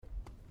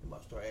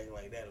start acting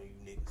like that on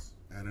you niggas.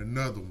 And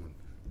another one,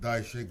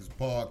 Dice Shakers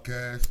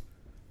Podcast.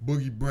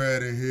 Boogie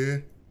Brad in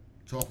here,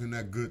 talking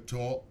that good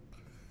talk.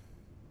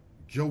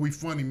 Joey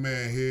Funny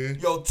Man here.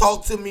 Yo,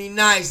 talk to me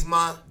nice,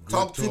 man.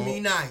 Talk to talk. me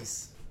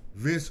nice.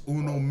 Vince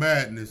Uno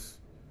Madness.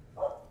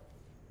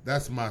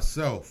 That's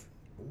myself.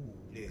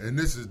 Yeah. And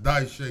this is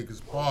Dice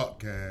Shakers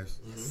Podcast.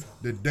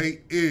 The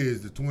date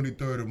is the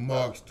 23rd of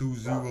March,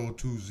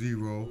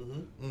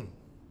 2020.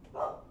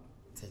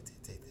 Take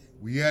that.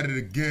 We at it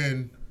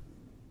again.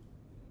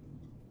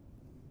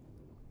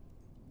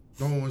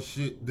 Throwing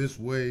shit this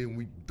way and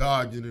we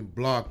dodging and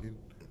blocking.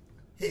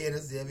 Hit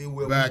us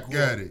everywhere Back we go.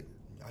 at it.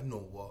 I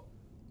know what.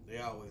 They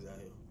always out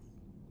here.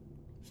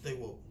 Stay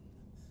woke.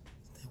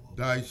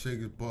 Dice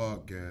Shakers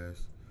Podcast.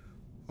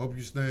 Hope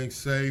you're staying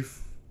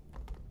safe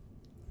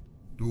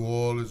through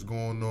all that's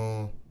going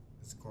on.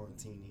 It's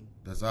quarantining.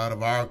 That's out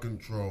of our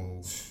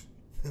control.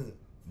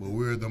 But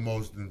we're the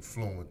most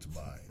influenced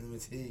by it. Let me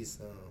tell you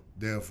something.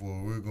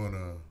 Therefore, we're going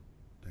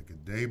to take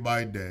it day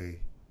by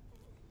day.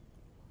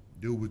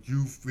 Do what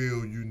you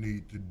feel you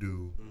need to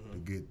do to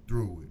get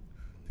through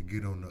it. To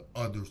get on the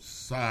other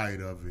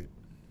side of it.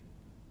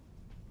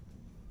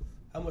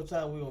 How much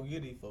time we gonna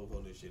give these folks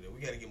on this shit?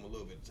 We gotta give them a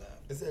little bit of time.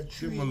 It's a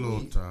tree Give 'em a little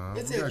week. time.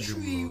 It's We a gotta give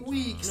 'em a tree little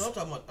week. No, I'm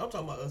talking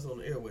about us on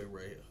the airway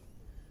right here.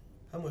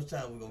 How much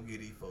time we gonna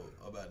give these folks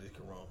about this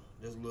corona?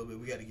 Just a little bit.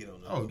 We gotta get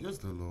on that. Oh,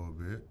 just a little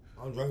bit.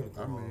 I'm drinking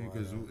the I Corona mean, right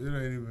because now.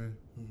 it ain't even,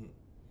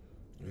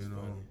 That's you know,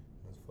 funny.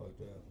 That's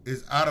fucked up.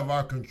 it's out of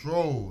our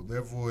control.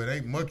 Therefore, it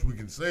ain't much we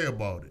can say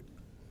about it.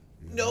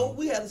 You No, know?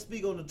 we have to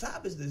speak on the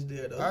topics that's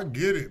there though. I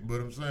get it, but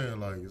I'm saying,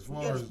 like, as we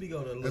far gotta as speak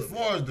on it a as little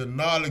far as the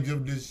knowledge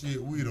of this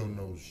shit, we don't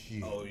know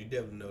shit. Oh, you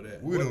definitely know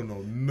that. We don't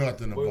know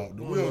nothing about it.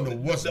 We don't know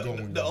what's going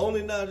on. The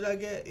only knowledge I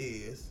got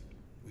is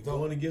we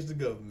going against the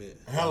government.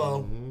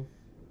 Hello. Mhm.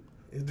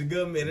 It's the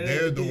government. It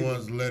They're ain't the people.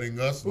 ones letting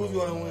us know. Who's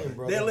going to about win, it.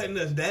 bro? They're letting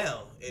us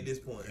down at this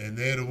point. And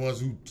they're the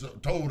ones who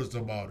told us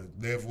about it.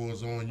 Therefore,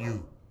 it's on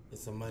you.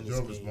 It's a money Your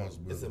scheme.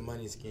 responsibility. It's a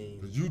money scheme.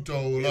 Because you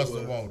told It us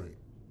was. about it.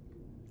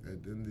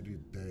 At the end of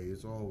the day,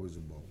 it's always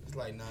about It's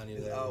like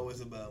 9/11. It's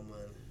always about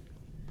money.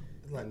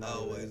 It's like 9/11.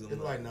 always a It's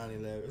money. like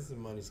 9/11. It's a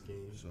money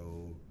scheme.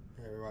 So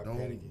Everybody don't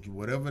panicking.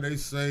 whatever they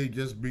say,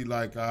 just be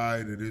like, all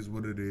right, it is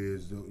what it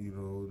is. You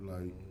know,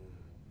 like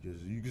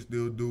just you can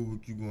still do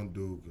what you gonna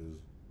do, because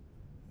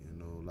you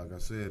know, like I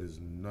said, there's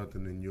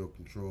nothing in your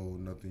control,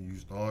 nothing you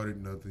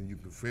started, nothing you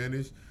can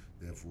finish.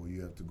 Therefore,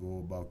 you have to go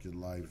about your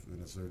life in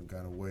a certain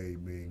kind of way,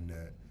 being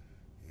that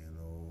you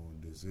know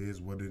this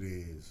is what it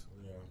is.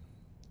 Yeah.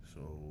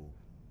 So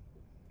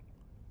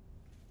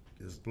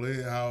just play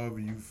it however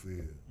you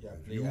feel. Yeah,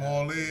 If play you it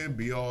all in,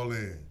 be all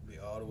in. Be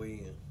all the way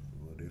in.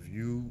 But if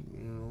you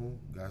know,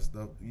 got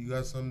stuff, you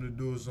got something to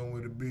do,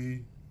 somewhere to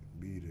be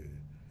there.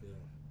 Yeah.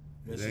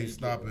 It Make sure ain't you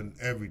stopping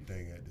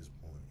everything at this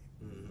point.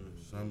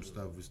 Mm-hmm. Some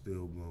stuff is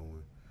still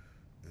going.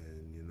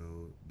 And, you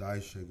know,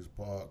 Dice Shakers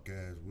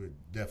Podcast, we're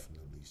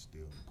definitely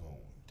still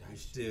going. We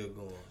still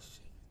going.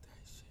 Dice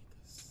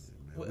shakers.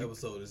 Yeah, man, What we-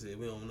 episode is it?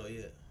 We don't know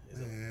yet.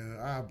 Man,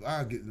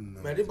 I'll get them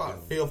numbers. Man, they about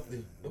together.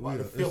 filthy. They about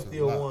the It's a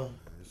filthier lot. one.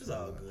 It's a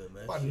all lot. good,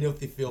 man. About Shit.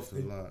 nifty It's a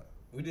filthy. lot.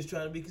 We just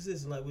trying to be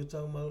consistent like we were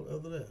talking about the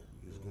other day.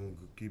 It's going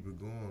to keep it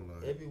going.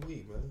 Like, Every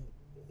week, man.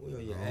 We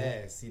on your No.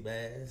 ass, see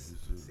bass.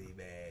 See,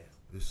 bad.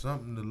 it's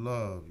something to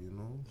love, you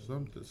know?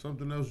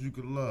 Something else you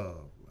could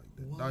love. Like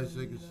that Dice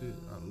Shaker shit.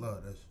 I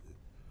love that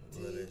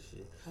shit. Love that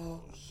shit.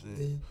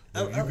 Shit.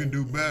 If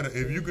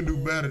you can do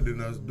better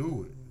than us,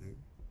 do it.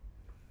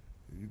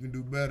 If you can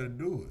do better,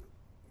 do it.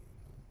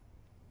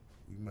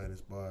 We might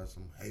inspire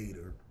some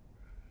hater.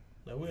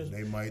 Now, where's And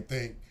they might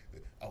think,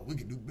 oh, we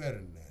can do better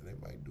than that. They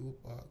might do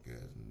a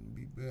podcast and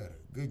be better.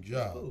 Good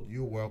job. Cool.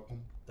 You're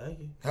welcome. Thank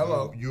you.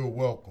 Hello. You're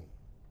welcome.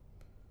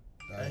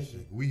 Thank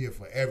you. We here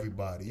for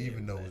everybody,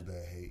 even those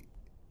that hate.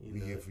 You We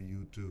know here it. for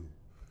you too.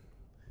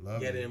 You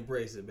Love gotta you.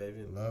 embrace it,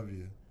 baby. Love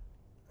you.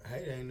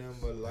 Hate ain't nothing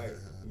but like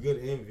good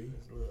envy.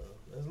 That's love.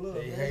 That's love.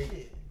 They man. hate.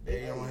 Shit.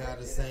 They don't have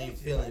the same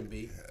feeling,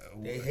 B.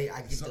 They hate.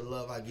 I get So- the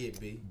love I get,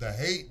 B. The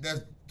hate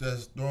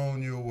that's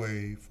thrown your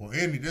way for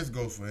any, this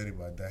goes for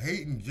anybody. The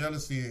hate and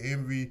jealousy and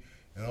envy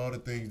and all the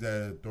things that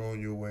are thrown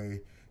your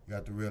way, you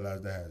have to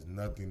realize that has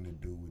nothing to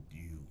do with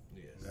you.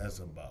 Yes. That's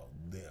about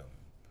them.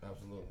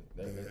 Absolutely.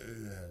 It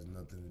has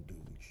nothing to do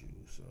with you.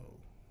 So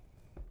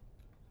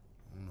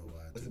I don't know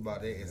why. It's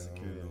about their I don't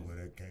insecurity. know where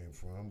that came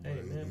from, but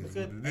Hey, man, it is because-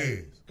 what it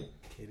is.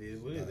 It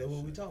is what it is. That's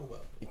what we talking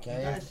about. It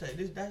came. Dice shake.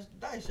 This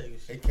dice shaker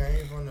shit. It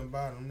came from the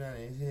bottom. Now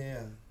it's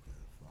here.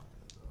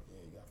 Yeah,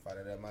 you got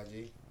fight that, my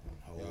G.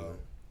 Yo,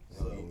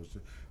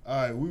 All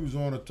right, we was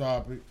on a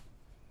topic.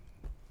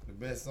 the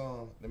best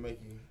song to make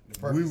you. The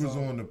perfect We was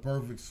song. on the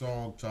perfect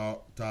song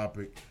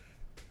topic.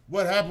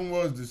 What happened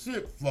was the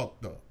shit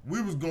fucked up.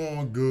 We was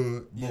going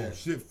good. Boom, Yeah.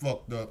 shit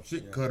fucked up.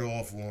 Shit Yeah. cut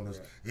off on us.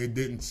 Right. It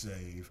didn't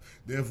save.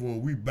 Therefore,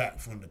 we back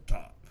from the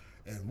top.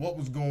 And what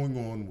was going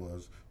on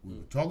was we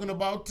were talking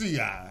about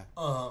T.I.,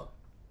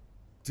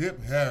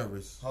 Tip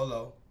Harris,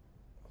 Hello.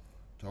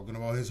 talking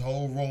about his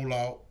whole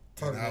rollout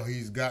and how Turtleneck.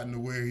 he's gotten to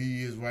where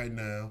he is right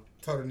now,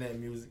 Turtleneck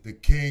music. the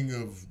king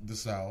of the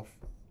South,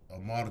 a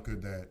moniker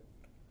that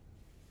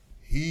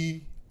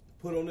he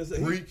Put on this.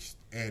 preached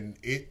and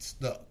it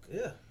stuck.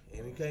 Yeah,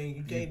 and you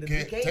can't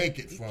take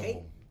it from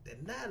him.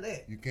 Deny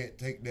that. You can't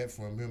take that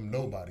from him.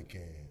 Nobody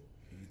can.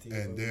 You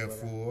And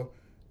therefore,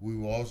 we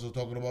were also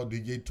talking about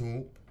DJ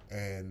Toomp.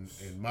 And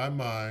in my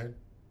mind,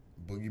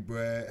 Boogie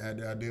Brad had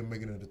the idea of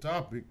making it a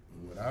topic.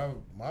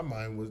 My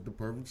mind was the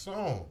perfect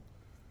song.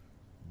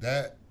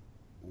 That,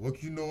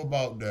 what you know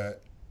about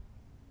that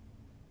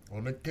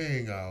on the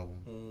King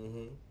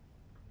album,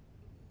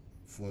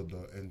 for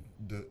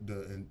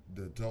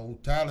the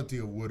totality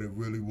of what it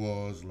really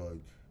was, like,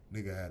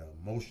 nigga had a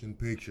motion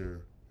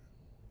picture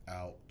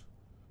out,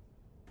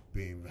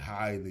 being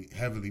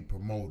heavily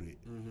promoted,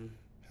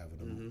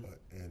 having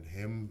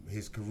and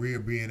his career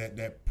being at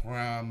that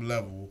prime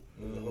level,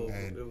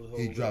 and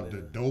he dropped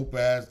a dope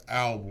ass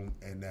album,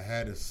 and that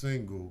had a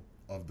single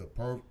of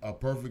a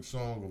perfect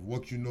song of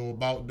What You Know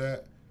About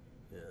That.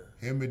 Yeah.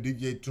 Him and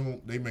DJ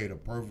Toomp, they made a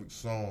perfect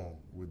song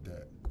with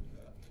that.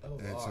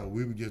 And so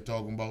we were just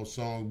talking about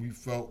songs we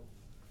felt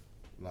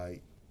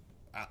like,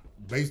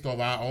 based off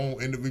our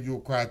own individual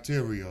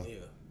criteria,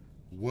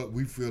 what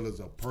we feel is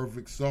a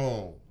perfect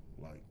song.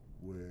 Like,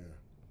 where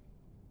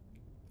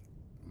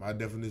my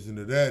definition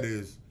of that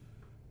is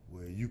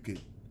where you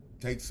could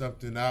take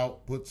something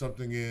out, put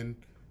something in,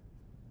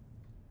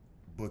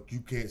 but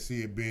you can't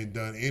see it being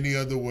done any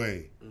other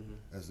way.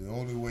 That's the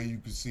only way you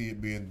can see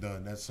it being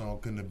done. That song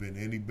couldn't have been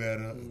any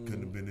better. It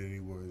couldn't have been any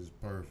worse. It's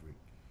perfect.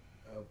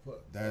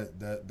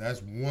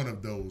 That's one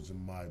of those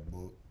in my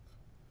book.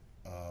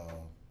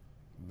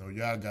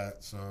 Y'all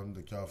got some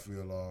that y'all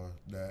feel are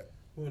that.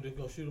 We're just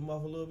gonna shoot them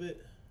off a little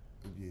bit.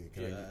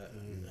 Yeah,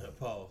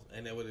 pause.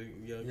 And then what the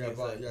young kids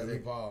say? Yeah, they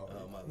pause.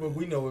 Well,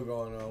 we know what's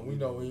going on. We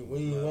know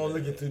we won't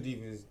look too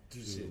deep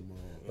into shit.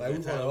 Like,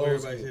 we trying to worry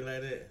about shit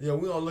like that. Yeah,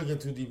 we don't look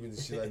too deep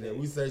into shit like that.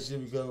 We say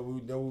shit because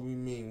we know what we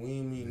mean. We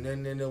ain't mean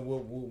nothing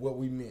what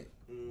we meant.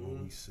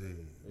 What we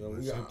said.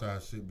 But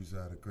sometimes shit be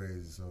sounding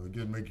crazy, so it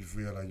just make you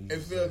feel like you.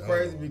 It feel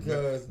crazy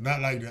because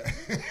not like that.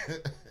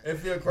 It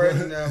feel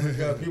crazy now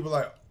because people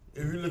like,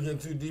 if you looking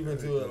too deep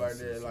into it like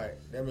that,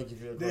 that make you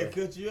feel crazy.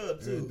 They'll cut you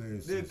up too.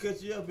 They'll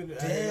cut you up in the.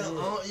 Damn,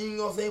 you ain't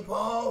gonna say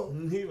Paul?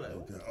 He like,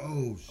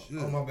 oh shit.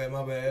 Oh my bad,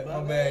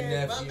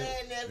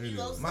 nephew.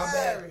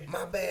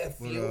 My bad,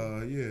 Phil.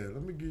 But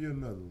let me give you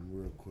another one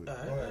real quick. All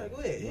right,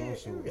 go ahead.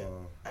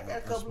 Also, I got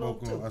a couple of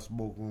them too. I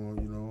spoke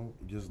on,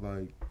 just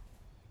like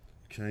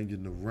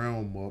changing the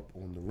realm up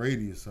on the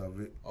radius of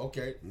it.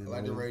 Okay, I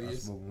like the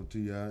radius. I spoke on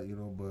T.I.,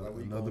 but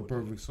like another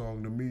perfect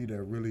song to me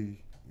that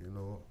really,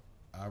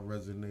 I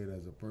resonate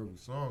as a perfect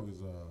song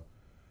is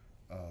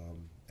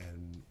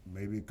and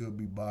maybe it could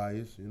be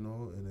biased, and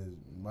it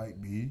might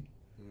be.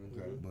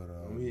 Okay. But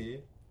I'm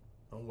here.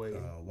 I'm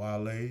waiting.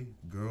 Wale,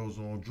 Girls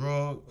on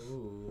Drugs.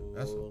 Ooh.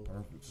 That's a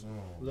perfect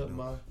song. Look,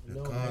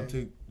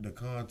 the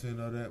content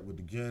of that with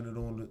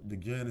the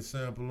Janet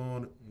sample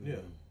on it. Yeah.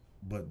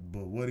 But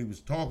what he was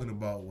talking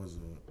about was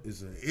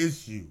it's an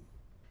issue.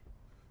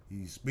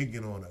 He's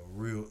speaking on a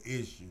real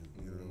issue,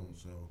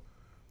 so.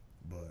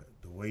 But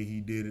the way he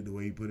did it, the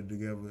way he put it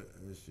together,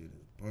 that shit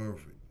is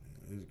perfect.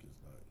 It's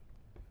just like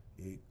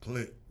it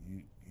clicked.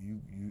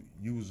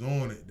 You was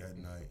on it that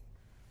night.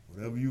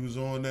 Whatever you was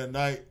on that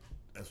night,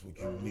 that's what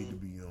you need to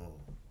be on.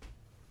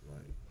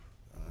 Like,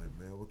 all right,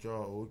 man. What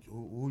y'all?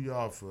 Who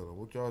y'all feeling?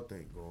 What y'all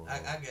think going on?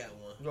 I got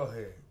one. Go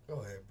ahead,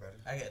 brother.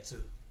 I got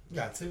two. You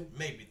got two?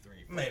 Maybe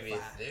three. Maybe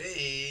 5.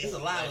 It's a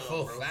lot of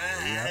them, bro.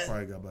 Yeah, I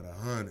probably got about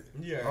 100.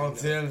 I'm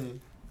telling you.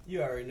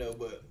 You already know,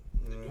 but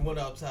one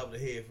off the top of the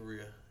head for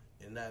real.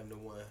 And not the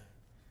one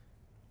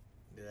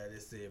that I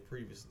just said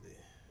previously.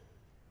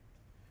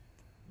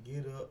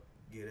 Get up,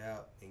 get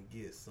out, and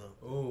get something.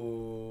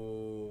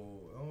 Oh,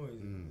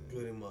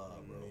 Good and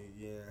Mob, bro.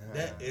 Yeah,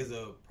 that is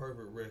a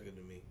perfect record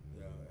to me.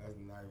 Yeah, that's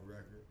a nice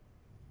record.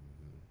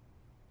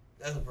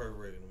 That's a perfect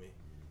record to me.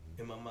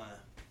 In my mind,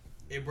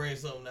 it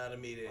brings something out of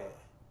me that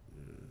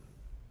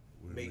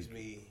makes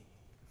me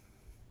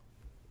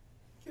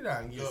get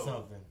out and get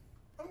something.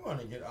 I'm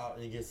gonna get out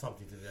and get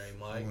something today,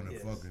 Mike. I want to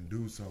fucking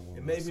do something.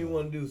 It made me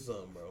want to do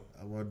something, bro.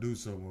 I want to do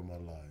something with my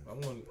life. I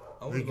want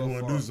you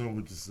want to do something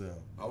with yourself.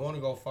 I want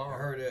to go far. I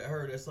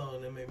heard that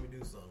song that made me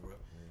do something, bro.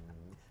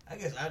 I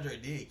guess Andre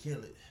did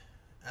kill it.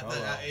 I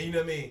think, you know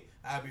what I mean?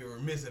 I'd be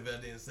remiss if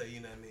I didn't say, you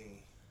know what I mean?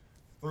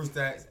 3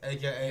 Stacks,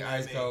 a.k.a.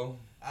 Ice Cold.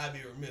 I'd be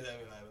remiss. I'd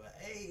be like,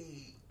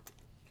 hey.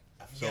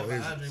 I forgot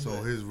about Andre,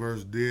 so his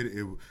verse did it.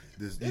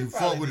 You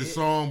fought with the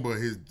song, but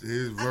his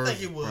verse I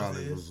think it was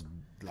probably was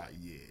like,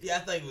 yeah. Yeah, I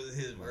think it was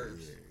his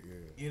verse. Yeah.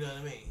 You know what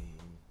I mean?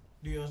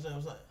 Do you understand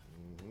what I'm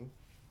saying?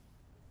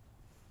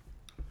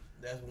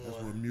 That's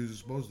what music's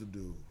supposed to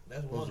do.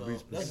 That's supposed one to be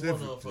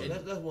specific to you.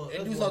 That's one.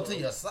 It do something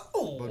to your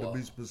soul. But to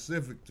be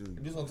specific to you.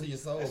 It do something to your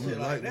soul.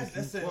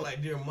 That's something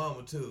like Dear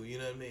Mama too. You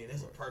know what I mean?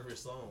 That's a perfect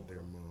song.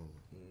 Dear Mama.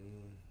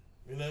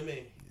 You know what I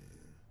mean?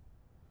 Yeah.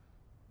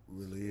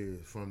 Really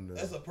is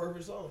that's a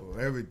perfect song. For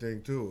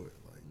everything to it,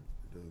 like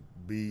the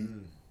beat,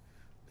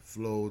 the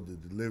flow, the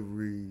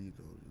delivery,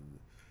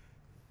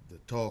 the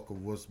talk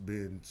of what's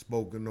been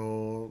spoken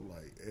on,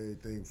 like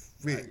everything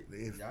fit.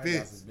 It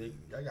fits.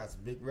 Y'all got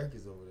some big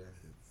records over there.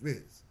 It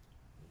fits.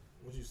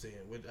 What you saying?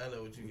 I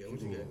know what you got.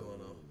 What you got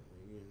going on?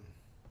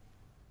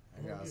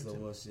 I got so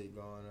much shit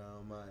going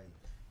on, man.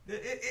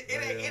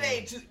 It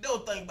ain't too.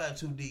 Don't think about it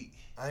too deep.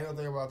 I ain't gonna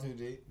think about too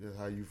deep. That's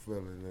how you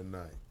feeling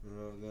tonight. You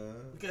know what I'm saying?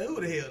 Okay,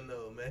 who the hell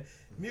know, man?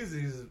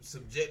 Music is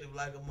subjective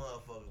like a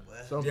motherfucker,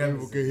 man. Some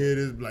people can hear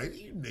this like,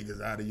 you niggas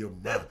out of your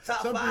mind.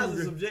 Top Some five people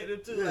is can-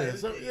 subjective too.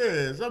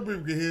 Some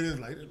people can hear this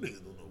like, this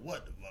niggas don't know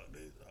what the fuck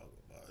they talking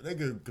about. They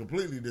can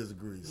completely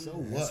disagree. So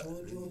what?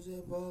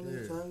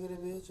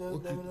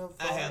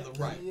 I have the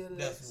right.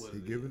 That's what He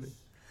it giving is. it?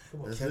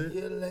 Come on. That's Can it?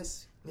 you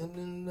less?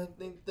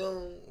 Nothing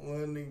done.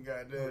 One nigga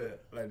got that.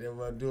 Like that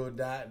one do or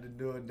die. The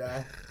do or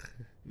die.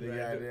 They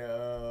got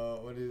that.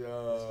 What is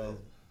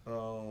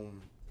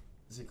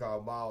she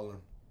called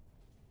balling.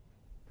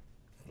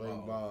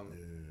 Straight balling. Yeah.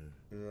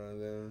 You know what I'm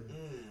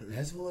saying?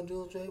 That's what I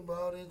do, straight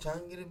balling.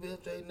 Trying to get a bill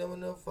straight, never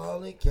enough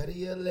falling.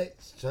 Caddy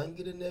Lex, trying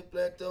to get in that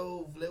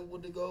plateau. Flip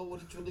with the go,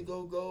 with the truly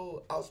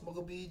go. Out smoke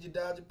a bead, you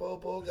dodge a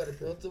popo. Got a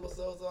pill to my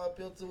soul, so I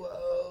pill to a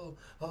O.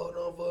 Hold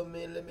on for a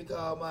minute, let me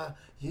call my,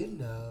 you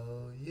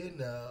know. You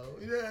know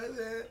what I'm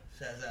saying?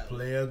 Shouts out.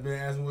 Players been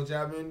asking what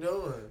y'all been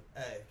doing.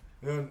 Hey.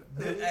 You know,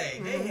 Hey,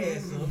 they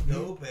had some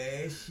dope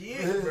ass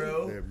shit,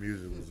 bro. That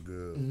music was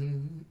good.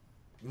 Them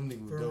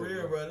niggas For dope,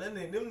 real, bro. Them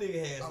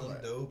niggas had some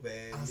dope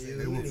ass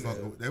They music.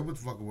 was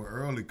fucking with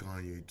early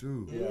Kanye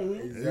too. Yeah, They was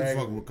exactly.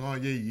 fucking with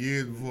Kanye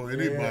years before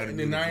anybody. in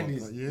the knew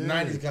 90s. fuck- Yeah,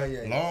 90s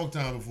Kanye. Long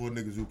time before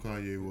niggas who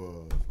Kanye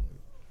was.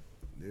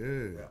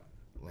 Yeah.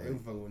 They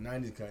was fucking with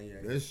 90s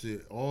Kanye. That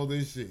shit, all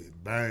this shit,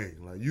 bang.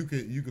 Like you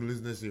can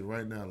listen to that shit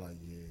right now. Like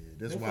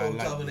that's Them why I folks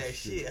like talking this that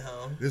shit,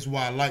 huh? That's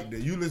why I like that.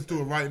 You listen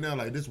to it right now.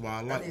 Like this why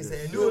I like nigga this.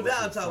 said, shit. You and That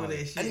I shit talking fire.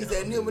 that shit. And he huh?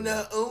 said,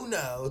 numero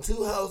uno, 2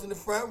 hoes in the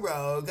front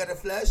row, got a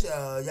flash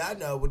on. Y'all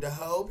know what the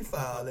hoe be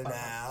falling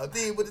out.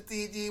 D with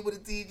the TG,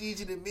 with the TG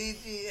to the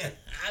BG. I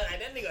like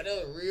that nigga,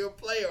 that was a real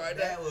player right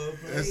there. That was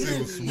That shit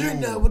was crazy. You smooth.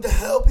 know what the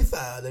hoe be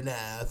falling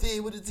out. D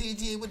with the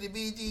TG, with the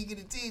BG, get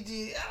the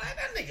TG. I like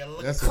that nigga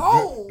look That's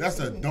cold. that's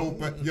a dope.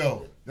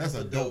 That's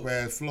a dope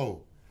ass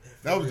flow.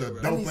 That was a real,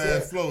 bro. dope And he ass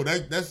said- flow.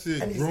 That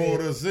shit And he drawed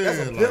said, us that's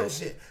a in. pimp Like,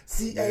 shit.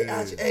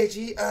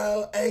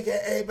 CAHAGO,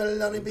 a.k.a.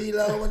 Baloney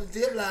below on the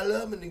dip, I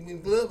love and the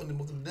glove and the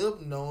book of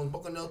dub nose,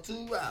 booking no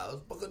 2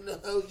 rounds, booking the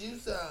hoes you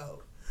saw.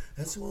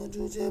 That's one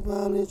do jab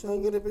on it,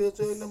 trying to get a bitch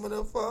to number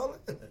the falling.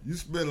 you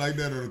spit like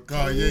that on a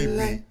Kanye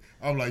beat.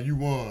 I'm like, you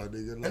won,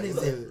 nigga. And Like, he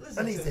said, listen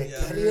and he to said, me,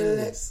 Caddy y'all.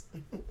 Lex.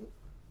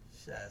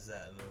 Shouts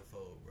out to them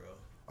folks, bro.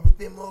 I'm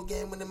spending more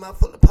game with the mouth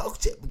full of poke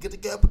chip. We get the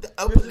girl with the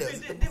open lips.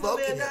 The Didn't one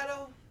provoking man it. die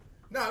though?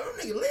 No, them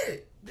nigga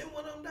lit. Didn't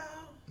one of them die?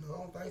 No, I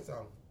don't think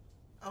so.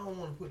 I don't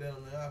want to put that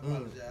on there. I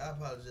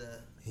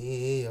apologize.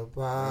 He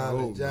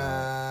apologized.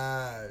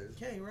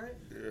 Can't, right?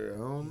 yeah, I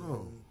don't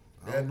know.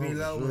 I That don't be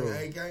know long for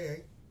with sure. AK,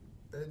 ain't?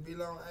 That be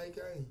long AK.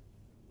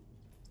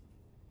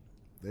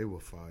 They were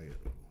fired.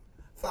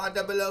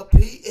 500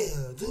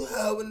 2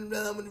 hours in the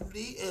down with the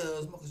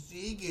DM, smoking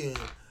cigarette.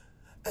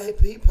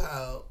 AP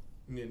Pow.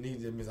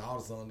 Niggas just miss all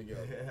the songs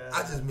together.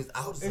 I just miss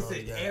all the They songs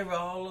said together.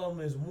 all of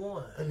them is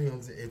one. I mean, I'm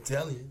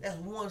Italian. That's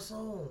one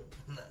song.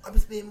 I been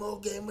spending more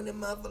game with the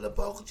mouth full of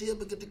poker chip,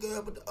 but get the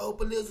girl with the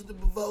open lips with the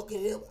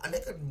provoking him. I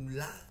think I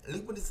lie.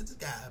 Look what this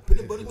guy.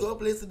 Peanut butter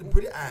complex with the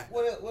pretty eye.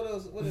 What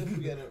else we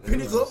got?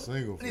 Peanut was a butter.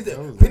 single. He That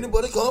was said a peanut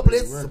butter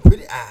complex with a record.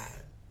 pretty eye.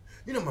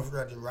 You know my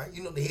friend, right?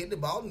 You know the head and the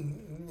ball.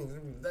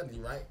 That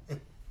ain't right.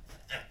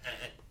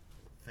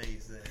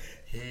 Face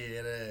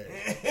Head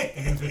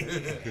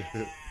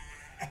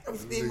I'm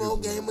spending more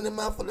niggas game with the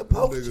mouth full of them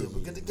poker niggas chip,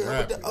 but get the was girl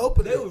with the rapping.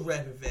 open They lips. was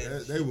rapping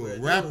fast. They were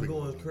bro. rapping. They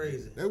was going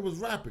crazy. They was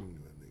rapping.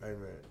 Hey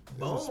man.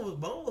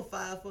 Bone was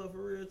 5 foot for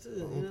real too. You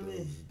know what I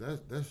mean?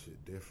 That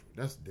shit different.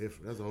 That's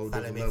different. That's a whole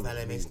Follow different me, level.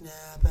 follow to me, me.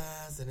 snap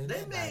ass, and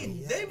They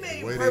made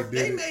The way perfect. they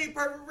They did it. made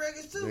perfect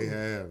records too. They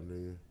have,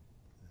 nigga.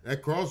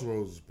 That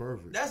Crossroads is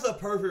perfect. That's a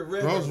perfect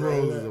record.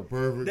 Crossroads bro. is a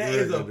perfect That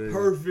record. is a nigga.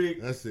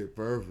 perfect That's it,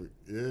 perfect.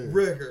 Yeah.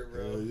 record,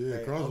 bro. Hell yeah,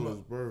 Hey, Crossroads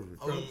is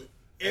perfect. From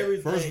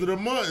everything. First of the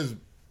month is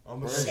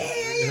I'm a perfect.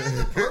 Yeah, that's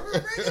a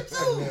perfect record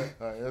too.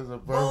 That's a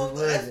Bone, perfect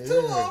that's record. 2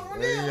 yeah. off from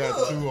They there, got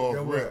look. 2 off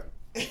Yo, rip.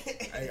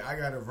 Hey, I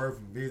got a verse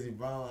from Busy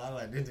Bone. I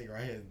like this nigga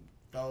right here.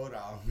 Throw it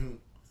off. And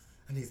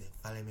he said,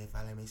 follow me,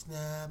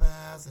 snap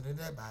ass, and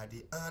that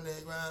body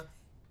underground.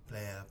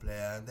 Player,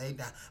 they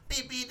die.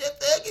 Beep, the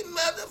thuggin'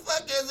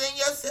 motherfuckers in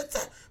your city.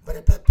 But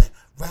it pepper,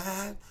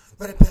 ride,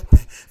 but it pepper,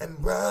 and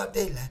broad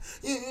daylight.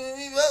 You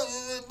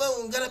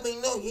gotta be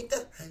no hit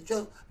the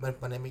hydro.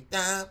 But when I make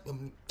down,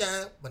 when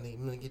I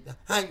get the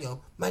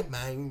hydro, my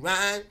mind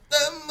ride.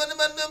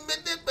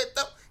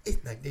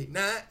 It's 99.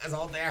 That's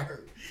all that I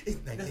heard. It's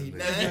 99.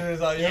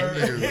 That's all you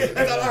heard.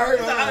 That's all I heard.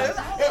 That's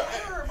all I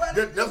heard,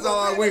 bro. That's all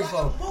I wait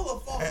for.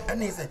 Motherfucker.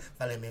 And he said,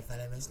 follow me,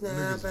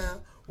 snap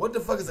out. What the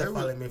fuck is that?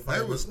 Follow me,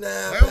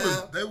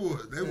 snap They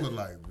out. were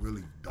like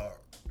really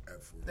dark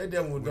at first. They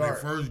damn were When dark.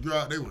 they first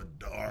dropped, they were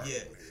dark. Yeah.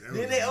 They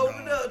Then they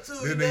opened up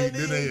too. Then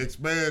they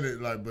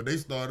expanded but they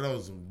started out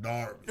with some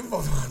dark. Them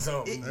folks want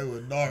something. They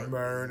were dark.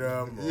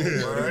 Murder.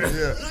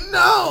 Yeah.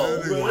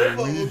 No. I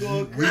Ouija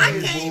can't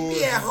board.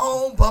 be at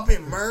home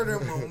bumping murder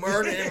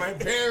in my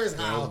parents'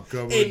 house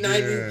in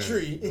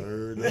 93.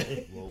 Murder.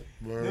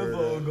 Them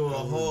folks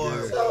going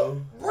hard,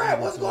 So, Brad,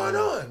 what's going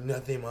on?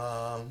 Nothing,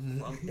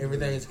 Mom.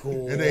 Everything's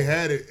cool. And they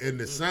had it, and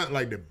the sound,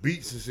 the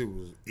beats and shit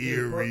was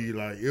eerie,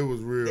 it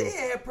was real. They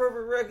had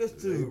perfect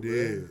records too.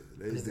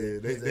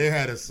 They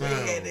had a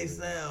sound. They had their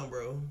sound,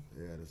 bro.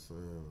 They had a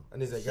sound.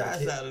 And they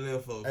Shouts out to them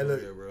folks, hey,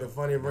 look, bro. the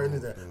funny version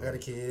is that I got a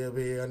kill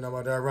bill,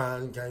 number that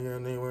round, can you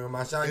anywhere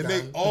my shotgun? And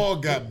they all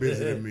got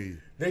busy than me.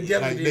 They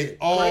definitely They did.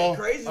 all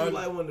Crazy was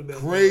one of the best.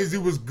 Crazy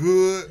was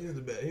good. He was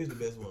the best. He was the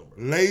best one,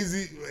 bro.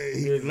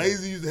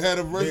 Lazy used to have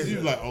the verses. Busy. You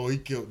was like, oh, he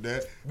killed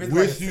that. Busy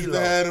Wish like used CeeLo. to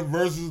have the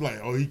verses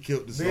oh, he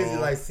killed the song. Busy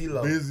like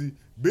CeeLo.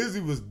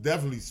 Busy was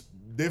definitely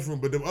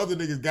different, but them other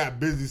niggas got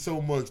busy so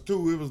much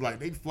too. It was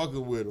they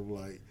fucking with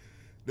him.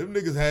 Them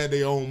niggas had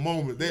their own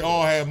moments. They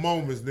all had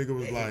moments. Nigga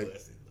was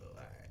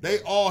they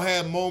all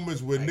had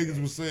moments where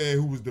niggas was saying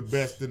who was the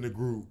best in the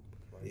group.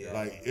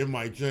 Yeah. It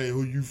might change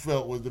who you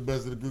felt was the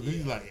best of the group.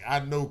 He's I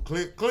know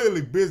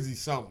clearly Busy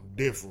something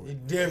different. He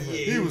different.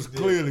 He was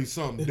clearly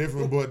something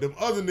different, but them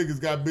other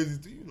niggas got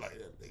busy too. You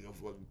that nigga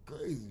fucking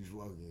crazy,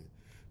 fucking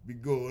be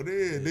going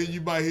in. Then you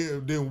might hear,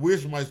 then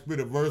Wish might spit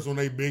a verse on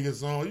their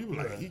biggest song. You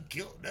be he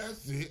killed that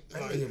shit.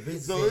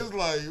 So it's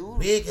ooh,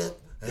 Big up.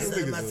 them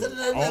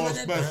niggas are all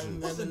special.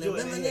 What's the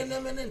joint they had?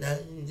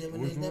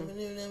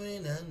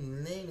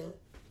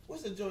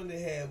 What's the joint they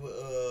had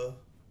with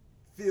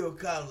Phil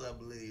Collins, I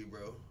believe,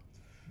 bro?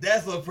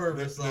 That's a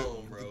perfect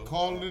song, bro.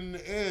 Calling in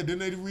the air. Didn't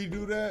they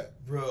redo that?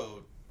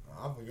 Bro.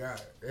 I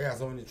forgot. They had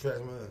so many tracks,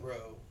 man. Bro.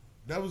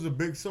 That was a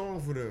big song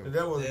for them.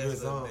 That was a That's good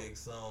song. big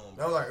song.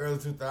 That was early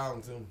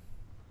 2000 too.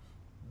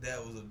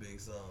 That was a big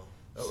song.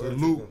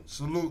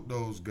 Salute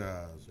those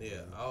guys. Yeah,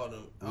 all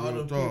them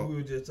Real people talk. we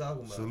were just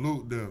talking about.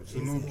 Salute them.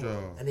 Salute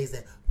y'all. And they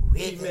said,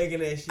 Keep making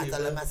that shit,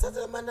 bro. Them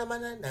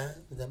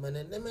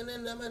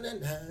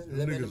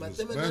niggas was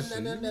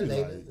special.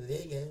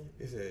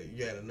 He said,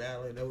 you got a nine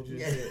like that what you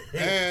said?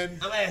 And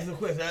I'm asking a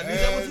question.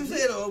 Is that what you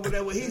said or was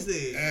that what he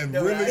said? and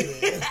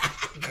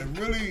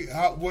really,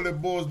 what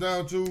it boils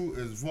down to,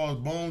 as far as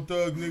Bone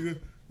Thug nigga,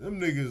 them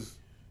niggas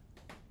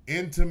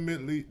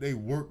intimately they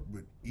work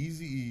with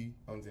Eazy-E,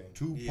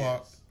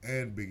 Tupac,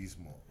 and Biggie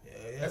Smalls.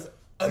 Yeah. That's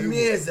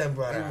amazing, They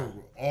brother. work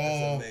with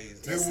all.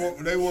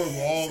 They work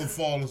with all the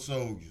fallen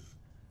soldiers.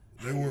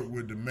 They work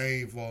with the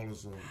main fallen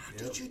soldiers.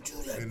 Did you do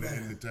that, In the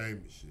brother?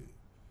 entertainment shit.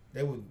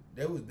 They would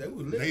live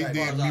They like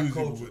did our music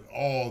culture. with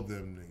all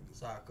them niggas.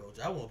 Side coach.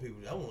 I want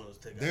us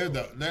to take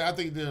They're I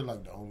think they're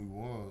the only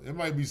ones. It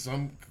might be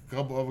some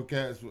couple other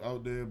cats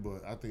out there,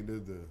 but I think they're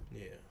the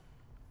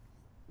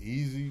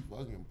easy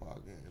fucking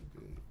pocket.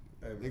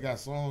 They got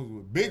songs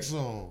with big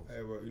songs.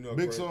 Hey, bro,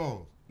 Big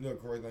songs. You know the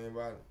crazy thing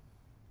about it?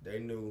 They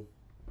knew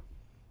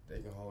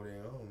they can hold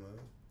their own, man.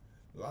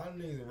 A lot of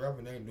niggas in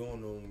rapping, they ain't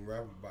doing no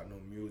rap about no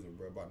music,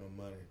 bro, about no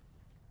money.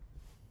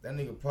 That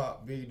nigga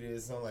Pop Big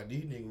did something like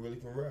these niggas really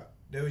can rap.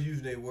 They were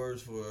using their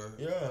words for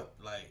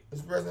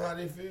Expressing how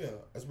they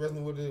feel,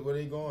 expressing what they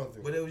going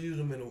through. but they was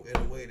using them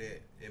in a way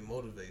that it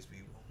motivates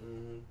people.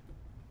 Mm-hmm.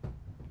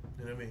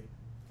 You know what I mean?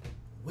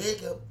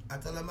 Wake up! I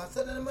tell them I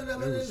said them.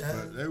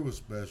 They were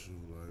special.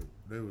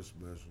 They were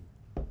special,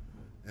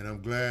 and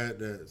I'm glad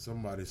that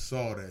somebody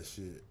saw that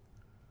shit.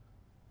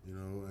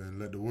 And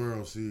let the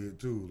world see it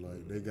too.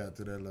 They got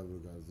to that level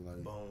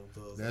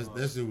because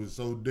that shit was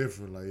so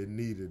different. It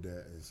needed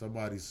that, and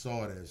somebody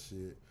saw that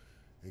shit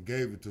and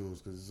gave it to us.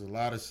 Because there's a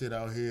lot of shit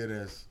out here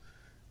that's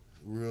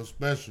real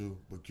special,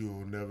 but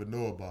you'll never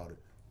know about it.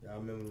 Yeah, I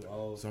remember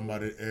all.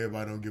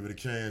 Everybody don't give it a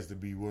chance to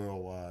be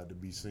worldwide, to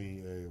be seen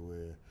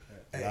everywhere.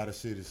 A lot of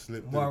shit is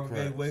slipped through the Marvin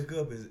Gaye cracks. Wake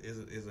Up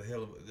is a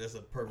hell of that's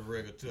a perfect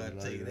record too. I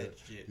tell you that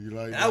shit. You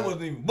like I that?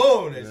 wasn't even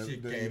born when that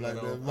shit You came like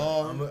out. that, on.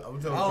 Marvin? I'm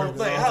I don't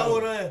think how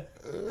old I am.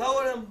 How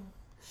old I am?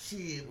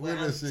 Shit, When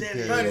well, I'm that shit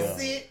telling came you, out.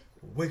 see it.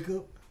 Wake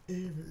up,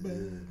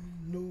 everybody,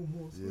 no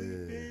more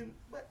sleeping.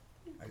 But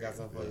I got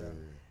something for you.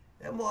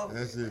 that Marvin.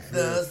 That shit.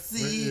 The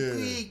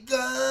secret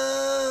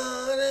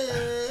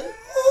garden.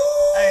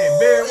 Hey,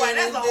 Barry White,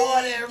 that's a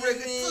hard ass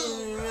record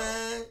too.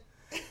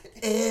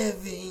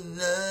 Every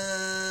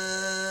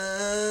night.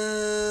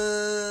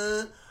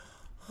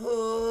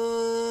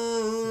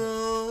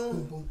 Oh,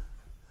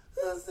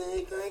 the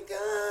secret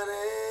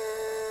garden.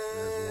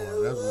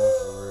 That's one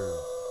for real.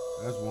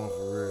 That's one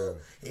for real.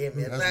 If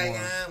you That's think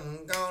one-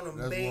 I'm gonna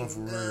that's be one for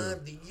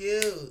good to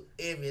you,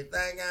 if you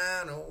think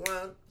I don't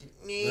want you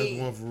need,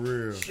 That's one for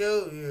real.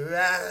 show you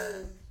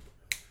right.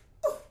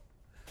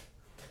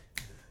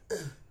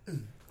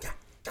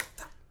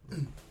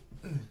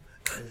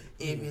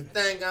 If you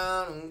think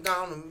I'm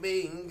gonna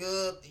be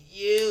good to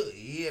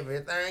you,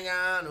 everything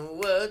I know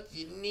what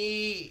you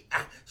need,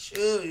 I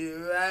show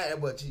you right.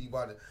 But you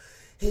about to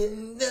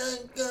in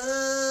the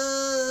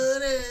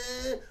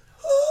garden.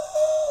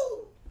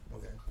 Ooh.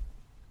 Okay.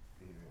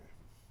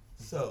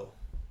 So,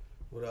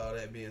 with all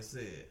that being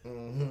said,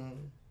 Mm-hmm.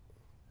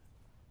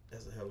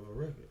 That's a hell of a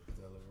record.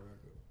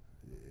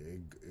 Yeah,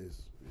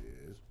 it's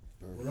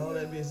perfect. With all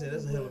that being said,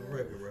 that's a hell of a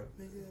record, bro.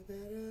 Make it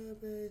better,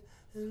 babe,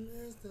 and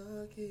let's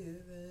start giving.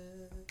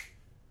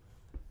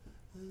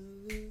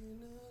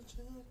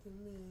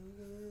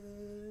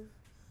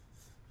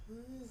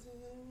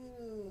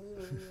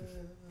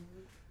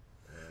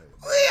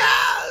 We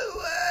are the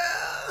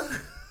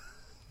world.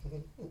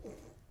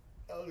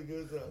 That was a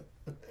good song.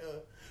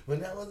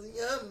 When I was a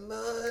young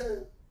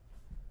boy,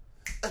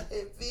 I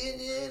had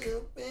feeling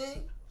no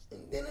pain,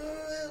 and then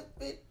I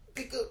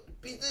pick up the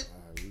pieces.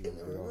 Alright, we gonna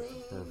get off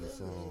the perfect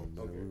song,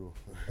 man. Okay. We gonna-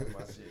 That's my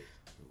shit.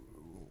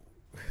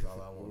 That's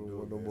all I want to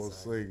do. no more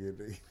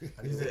singing.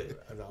 He said,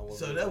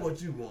 so that's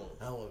what you want.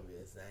 I want to be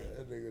a singer.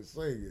 That nigga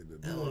singing You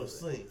tonight. want to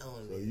sing. I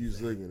want to So be you a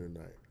singer. singing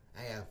tonight? I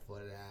got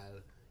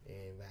 $40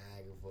 in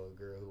Viagra for a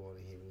girl who want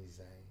to hear me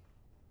sing.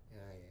 Yeah,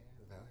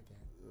 that's all I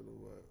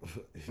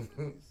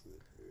got.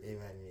 Ain't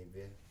my name,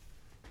 bitch.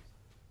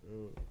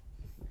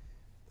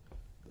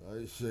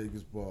 Dice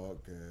Shakers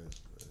podcast.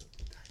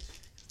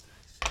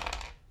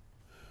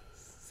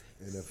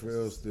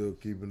 NFL still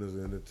keeping us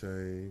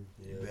entertained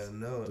You better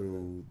know it.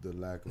 through the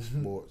lack of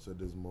sports at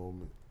this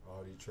moment.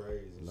 All these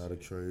trades and A lot of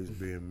trades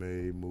being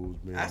made, moves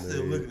being I made.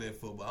 still looking at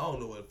football. I don't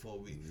know what it's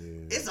supposed to be.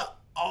 Yeah. It's a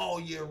all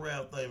year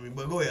round thing.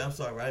 But go ahead. I'm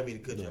sorry, bro. I didn't mean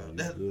to cut you No, off. you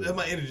That's good.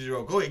 my energy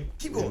roll. Go ahead.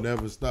 Keep It going.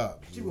 never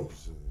stops. Keep You know going.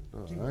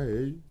 what I'm saying? No, Keep I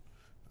hear you.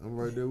 I'm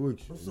right there with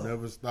you. I'm It sorry.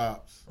 never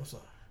stops. I'm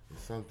sorry.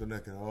 It's something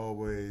that can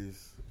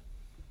always,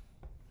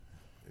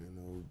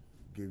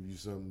 give you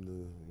something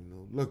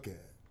to, look at.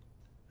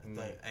 I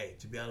think, hey,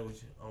 to be honest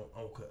with you, I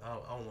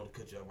don't want to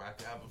cut you off, bro.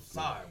 I'm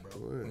sorry, Go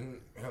bro. ahead.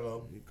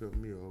 Hello. You cut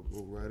me off.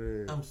 Go right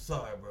ahead. I'm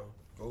sorry, bro.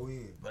 Go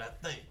ahead. But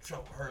I think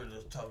Trump heard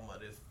us talking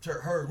about this.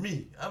 Heard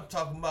me. I'm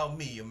talking about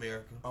me,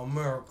 America.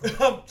 America.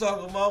 I'm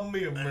talking about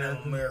me, I'm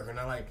America. American.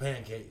 I like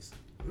pancakes.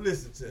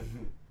 Listen to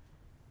me.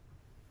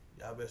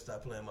 Y'all better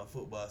stop playing my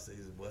football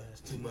season, boy.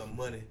 It's too much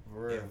money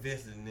For real.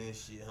 invested in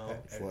this shit, huh?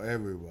 For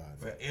everybody.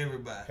 For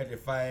everybody. Had to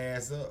fire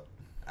ass up.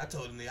 I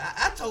told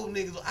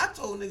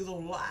niggas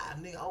on live,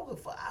 nigga. I don't give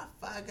a fuck. I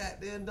fired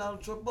goddamn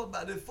Donald Trump up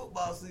about this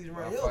football season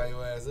right I'll here. fire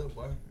your ass up,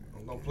 boy.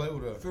 I'm gonna play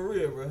with her. For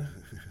real, bro.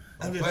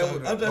 I'm just play talking,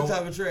 with I'm him. just Don't-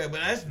 talking trash, but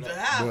that's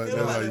how I But feel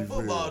that's about how that you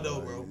football, feel, though,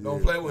 like, bro.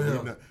 Don't play with you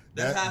him. know,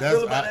 That's how I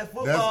feel about that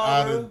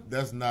football, bro.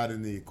 That's not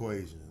in the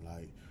equation.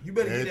 Like, You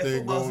better get that everything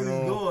football season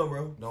on, going,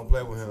 bro. Don't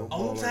play with him.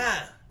 Football. On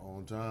time.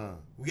 On time.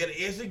 We got an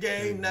extra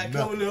game not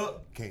Nothing- coming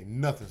up. Can't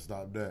nothing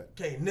stop that.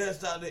 Can't nothing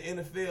stop the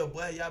NFL,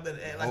 boy. Y'all better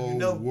act like you Whole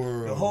know.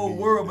 world The whole need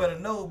world that. better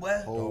know,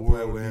 boy. Whole Don't play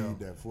world with him. need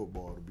that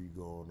football to be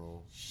going on.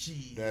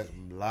 Shit. That's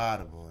a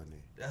lot of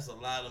money. That's a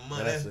lot of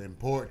money. That's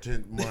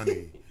important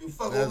money. You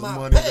fuck That's with my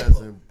money paper. that's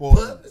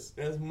important.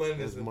 That's money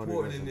that's That's money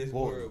important that's in this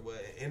important. world,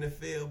 boy.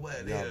 NFL, boy.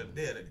 Y'all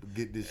They're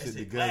get this that shit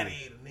shit together.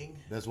 gladiator, nigga.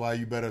 That's why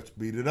you better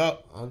speed it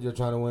up. I'm just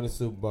trying to win a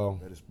Super Bowl.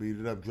 Better speed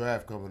it up.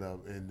 Draft coming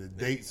up, and the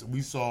dates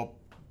we saw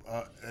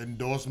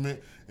endorsement,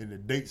 and the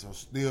dates are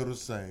still the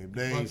same.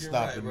 They ain't Fucking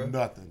stopping right,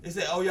 bro. nothing. They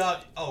said, "Oh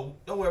y'all,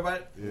 don't worry about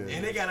it." Yeah.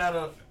 And they got out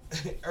of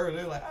early.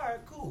 They're like, "All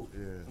right, cool.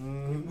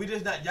 Yeah, We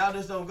just not y'all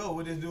just don't go.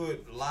 We just do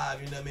it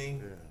live." You know what I mean?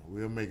 yeah,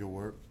 we'll make it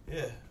work.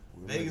 Yeah.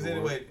 We'll Vegas make it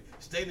anyway.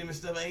 Stadium and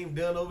stuff ain't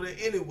done over there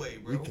anyway,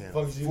 bro. We can't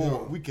Fuck you afford.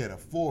 doing? We can't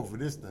afford for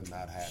this to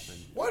not happen.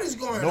 What is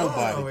going on over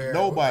Nobody, here?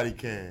 nobody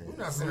can. We're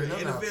not The saying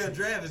nothing. NFL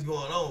draft is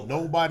going on.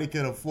 Nobody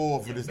can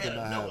afford for You this to better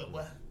not know it, happen.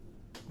 boy.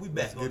 We back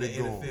Let's on get the it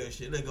going. NFL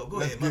shit. Let's go. Go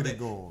Let's ahead, my get bad. it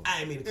going. I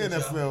ain't mean to cut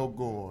y'all. NFL We're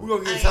going.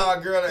 gonna get I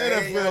Todd Gurley.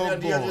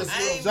 NFL going.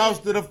 I ain't- Shouts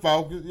to the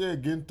Falcons. Yeah,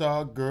 getting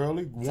Todd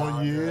Gurley.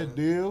 1 year Gurley.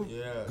 deal.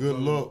 Yeah. Good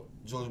luck.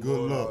 George Good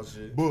Bulldog luck.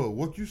 shit. Bug,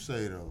 what you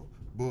say though?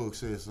 Bug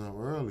said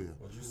something earlier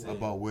What you say?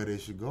 about where they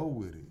should go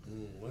with it.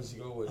 Once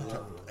you go with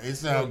it, It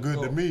sounds good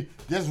to me.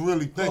 Just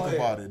really think Go ahead.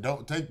 about it.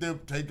 Don't take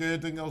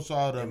everything else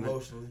out of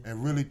Emotionally. it,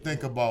 and really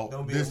think about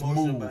Don't be this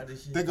emotional move. about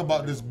this shit. Think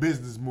about this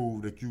business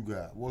move that you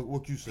got.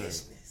 What you say?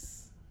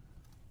 Business.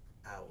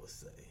 I would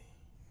say.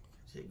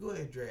 Shit, go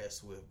ahead and draft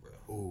Swift, bro.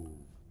 Oh,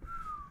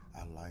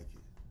 I like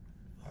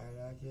it.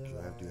 I like it.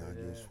 Draft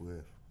DeAndre Swift. Go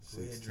ahead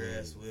and 16.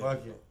 draft Swift.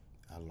 Fuck it.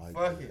 I like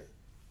Fuck that. it.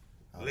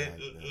 I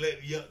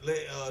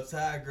Let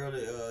Ty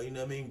Gurley, you know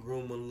what I mean,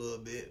 groom him a little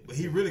bit. But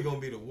he really gonna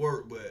be the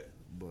work, but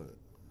But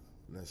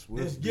that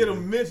Swift. just get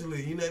him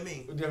mentally, you know what I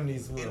mean, We them need in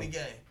the Swift.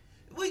 game.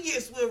 We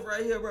get Swift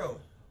right here, bro.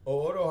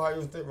 Oh, what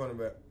Ohio State running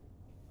back?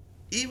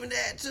 Even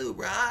that too,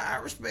 bro. I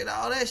respect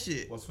all that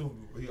shit. Well, Swift,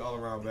 he all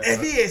around back.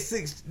 If he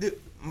had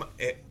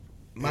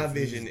my If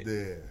vision, he's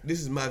there. this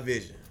is my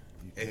vision.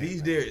 You If can't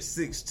he's there at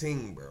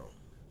 16, bro,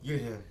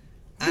 Get him.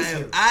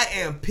 I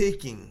am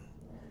picking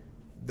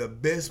the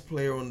best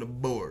player on the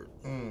board,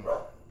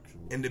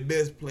 and the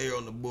best player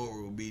on the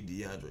board will be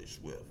DeAndre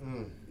Swift.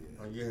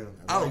 I get him.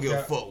 I don't give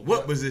a fuck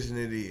what position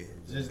it is.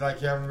 Just like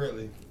Calvin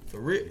Ridley. For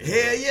real,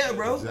 hell yeah,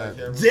 bro.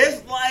 Exactly.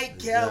 Just like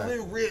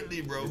Calvin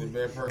Ridley, bro. He's the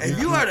best person. If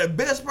you are the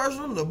best person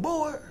on the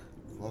board,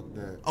 Fuck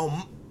that. oh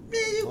man,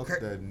 you Fuck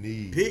that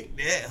need. pick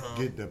that,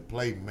 huh? Get the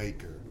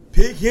playmaker.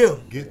 Pick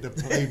him. Get the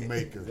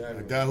playmaker.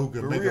 Exactly. The guy who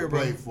can For make real, a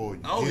play bro. for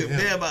you. I don't Get give a him.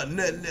 damn about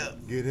nothing else.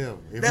 Get him.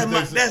 If That's he my-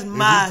 takes- that's if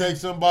my- he takes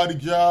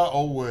somebody's job,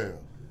 oh well.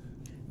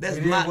 That's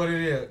It is what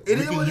it is. It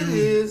is what it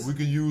is. We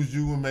can use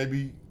you and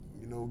maybe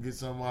get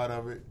something out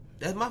of it.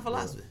 That's my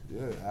philosophy.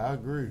 Yeah, I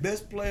agree.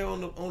 Best player on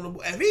the.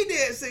 If he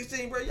did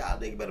 16, bro, y'all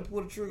think better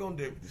pull the trigger on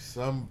the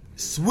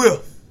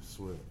Swift.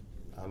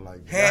 I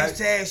like that.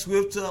 Hashtag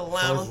Swift to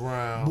Atlanta. First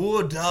round.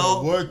 Bulldog.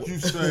 So what you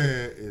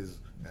saying is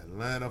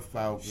Atlanta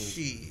Falcons.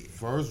 Shit.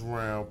 First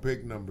round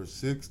pick number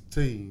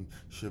 16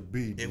 should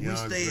be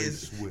DeAndre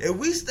Swift. If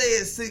we stay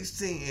at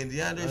 16 and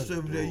DeAndre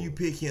Swift there, you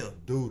pick him.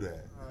 Do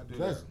that.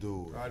 Let's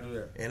do it. I'll do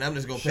that. And I'm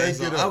just gonna pass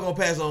on. I'm gonna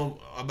pass on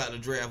about the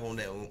draft on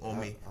that on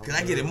me because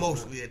I get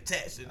emotionally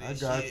attached to this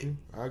shit.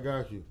 I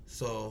got you.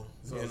 So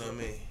you know what I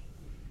mean.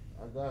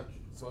 I got you.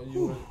 So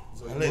you.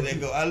 I let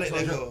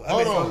that go.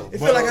 Hold on. It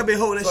feel like I've been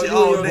holding that shit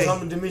all day.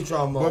 I'm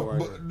Dimitrov mode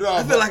right now.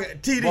 I feel like a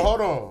TD. But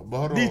hold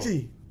on.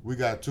 DT. We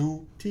got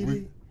two.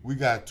 TD. We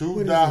got two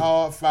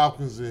diehard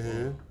Falcons in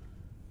here.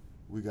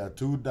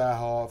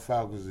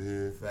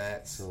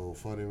 Facts. So,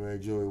 funny man,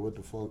 Joey, what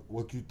the fuck?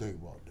 What you think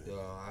about that?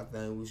 I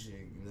think we should,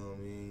 you know what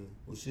I mean?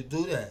 We should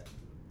do that.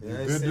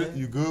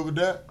 You good with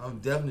that? I'm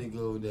definitely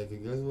good with that. Cause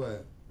guess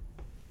what?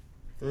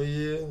 3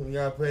 years, we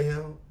gotta pay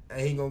him, and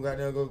he gonna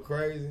goddamn go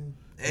crazy.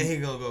 And he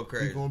gonna go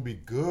crazy. He's gonna be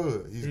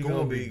good. He's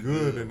gonna be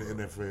good in the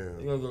NFL.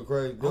 He gonna go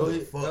crazy.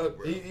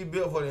 He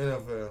built for the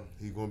NFL.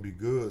 He's gonna be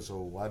good. So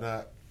why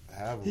not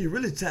have him? He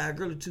really Ty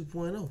Gurley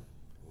 2.0.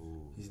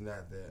 He's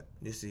not that.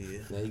 Yes, he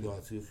is. Now he going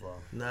too far.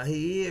 Nah,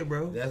 he is,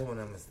 bro. That's when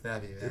I'm gonna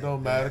stab you. It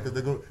don't matter because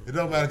they're gonna. It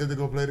don't matter because they're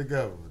gonna play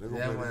together. They're gonna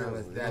That's play when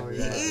I'm together. gonna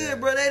He stab you. is,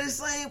 bro. They the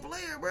same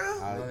player, bro.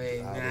 No,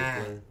 they not.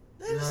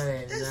 Yes,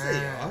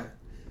 they are.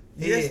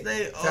 Yes, Yes,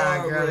 they Ty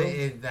are, Gurley bro.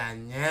 is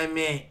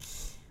dynamic.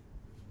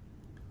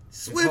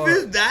 Swift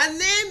is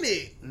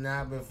dynamic.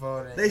 Not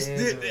before the They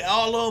still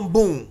all of them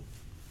boom.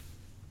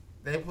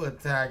 They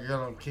put Ty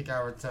Gurley on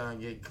kick-out return,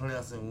 get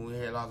Clemson. When we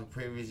had lost the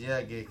previous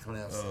year, get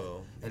Clemson.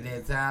 Oh. And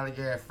then Tyler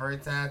Garrett,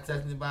 first time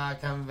touching the ball,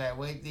 coming back.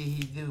 What did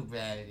he do,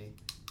 Bradley?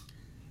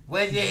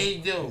 What did he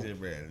do?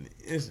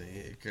 It's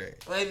crazy.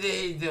 What did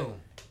he do?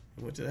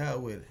 He went to the house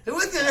with it. He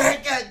went to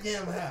that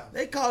goddamn house.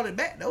 They called it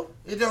back though.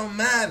 It don't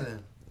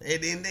matter.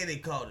 At the end of the day, they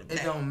called it back.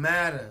 It don't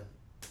matter.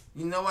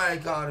 You know why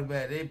they called it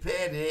back? They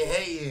petty. They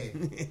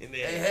hating. They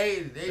hate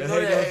it. They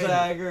know they hate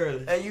Ty it.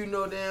 Gurley. And you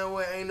know damn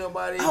well ain't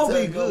nobody I hope he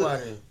touching good.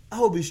 nobody. I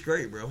hope he's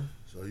straight, bro.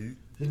 So you.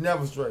 He's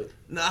never straight.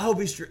 No, I hope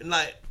he's straight.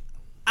 Like,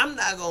 I'm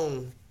not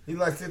gonna. He's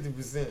like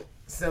 50%,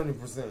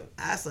 70%.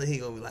 I say he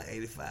gonna be like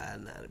 85,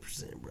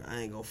 90%, bro. I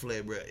ain't gonna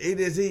flare, bro.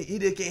 It is he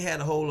just can't have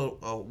the whole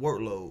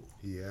workload.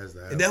 He has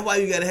that. And that's why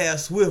you gotta have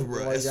Swift,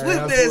 bro. Why you Swift gotta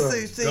have at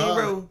Swift. 16,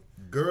 bro.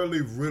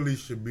 Gurley really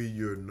should be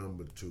your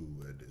number 2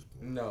 at this point.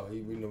 No, he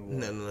be number one.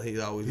 No, he's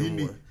always He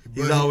number need, one.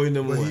 He's always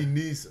number But one. he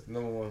needs.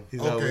 Number one. He's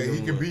always Okay, he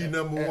number can one. be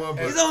number one,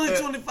 but He's only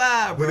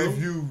 25, bro. But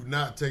if you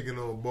not taking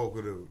on bulk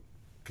of the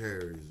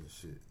carries and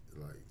shit,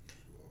 like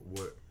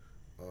what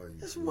are you?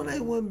 That's for what real?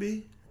 they wouldn't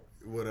be.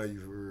 What are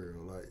you for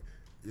real? Like,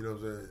 you know what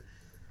I'm saying?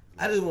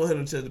 I just want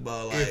him to touch the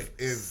ball like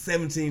If-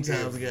 17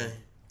 times a game.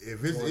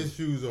 If his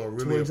issues are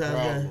really 20 a times a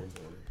problem, game.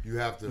 you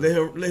have to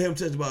Let him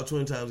touch the ball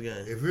 20 times a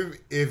game.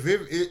 If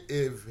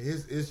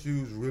his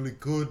issues really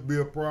could be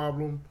a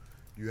problem,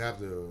 you have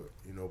to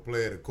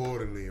play it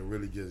accordingly and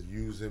really just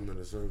use him in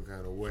a certain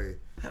kind of way.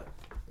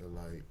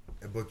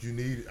 And but you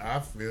need, I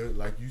feel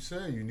like you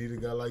said, you need a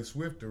guy like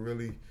Swift to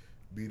really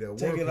be that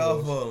Take it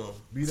off on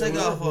him. Take it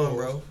off on him,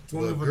 bro.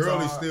 But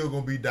Gurley's still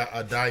gonna be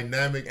a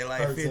dynamic. And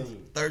like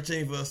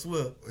 13 for a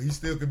Swift. He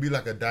still could be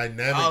like a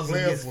dynamic Also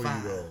player gets for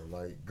 5. you though.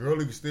 Like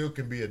Gurley still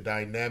can be a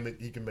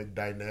dynamic. He can make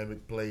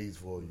dynamic plays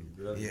for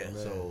you. Yeah.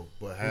 So,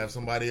 but have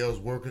somebody else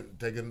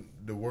taking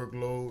the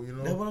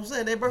workload. That's what I'm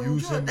saying. They brought from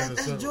Use him Georgia. in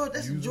That's a Georgia.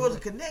 That's use Georgia him.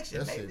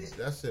 connection, baby.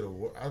 That's it.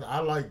 I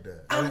like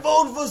that. I'm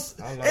voting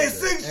for I like at that.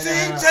 16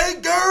 And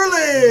Jay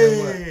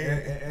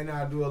Gurley. And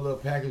I do a little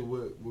package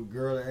with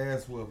Gurley and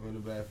Swift in the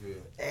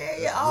backfield.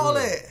 Yeah, all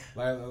that.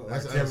 Like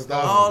That's Tevin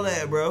unstoppable. All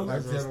that, bro.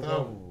 That's Like Tevin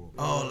unstoppable.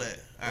 All that.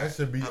 All That right.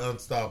 should be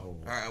unstoppable.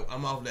 All right,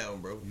 I'm off that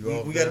one, bro. You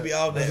off We got to that? be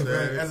off that, That's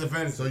bro. That's a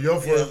fantasy. So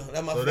your first, Yeah,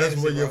 that's my so that's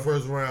fantasy, where your bro.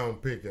 first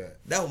round pick at.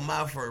 That was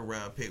my first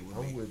round pick with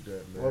I'm me. with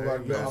that, man. What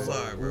about You know, I'm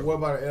sorry, bro. What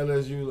about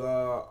LSU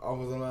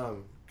offensive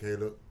lineman?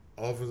 Caleb,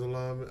 offensive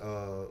lineman.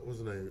 What's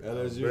his name?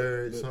 LSU.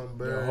 Barry, something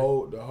Barry. The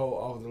whole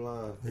offensive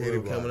line. Hit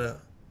him coming up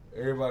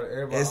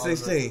Everybody. at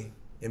 16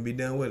 and be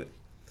done with it.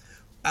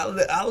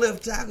 I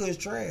left tackle is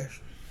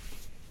trash.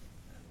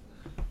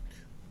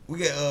 We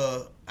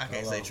got I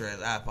can't say trash.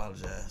 I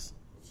apologize.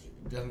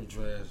 Definitely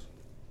trash.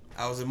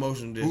 I was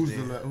emotional this Who's day.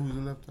 the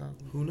left tackle?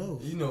 Who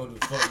knows? You know what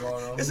the fuck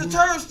going on. It's a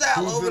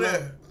turnstile who's over the there.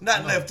 left?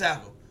 Not No. left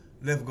tackle.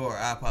 Left guard.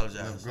 I apologize.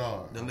 Left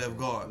guard. The left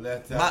guard.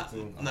 Left My- tackle,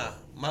 too.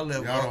 my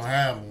left Y'all guard. don't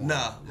have one. Nah,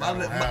 Y'all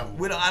don't have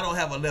one. I don't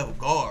have a left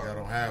guard. Y'all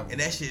don't have one.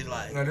 And that shit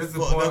like Now, this is the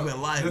fucked point. up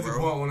in life, This is the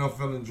bro. point when I'm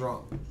feeling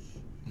drunk.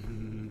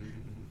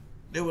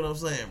 That's what I'm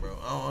saying, bro.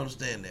 I don't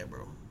understand that,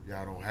 bro.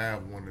 Y'all don't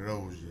have one of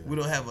those yet. We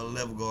don't have a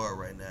left guard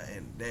right now,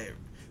 and that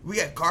we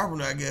got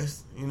Carpenter, I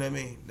guess. You know what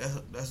I mean?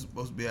 That's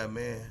supposed to be our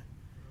man.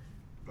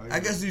 I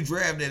guess you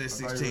draft that at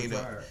 16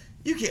 though.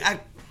 You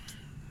can't.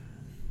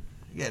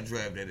 You got to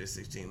draft that at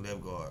 16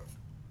 left guard.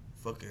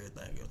 Fuck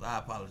everything else. I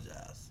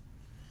apologize.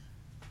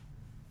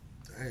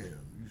 Damn,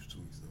 you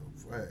swing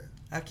so fast.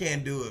 I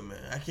can't do it, man.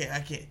 I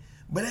can't.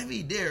 But if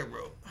he there,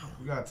 bro,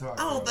 We gotta talk.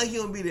 I don't bro. think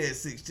he'll be there at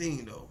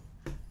 16 though.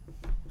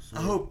 So,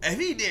 I hope if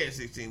he there at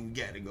 16, we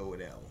got to go with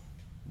that one.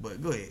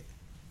 But go ahead,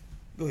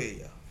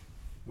 y'all.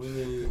 We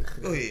need.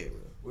 Go ahead,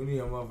 bro. We need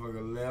a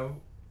motherfucker left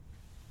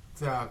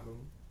tackle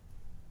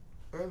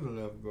and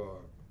the left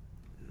guard.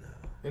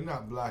 They're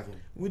not blocking.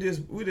 We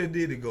just did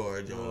the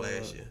guard John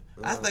last year.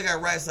 I think our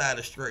right side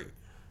is straight.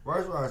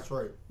 Right side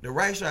straight. The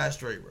right side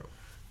straight, bro.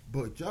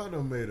 but y'all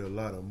done made a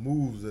lot of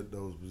moves at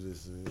those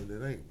positions, and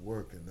it ain't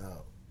working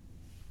out.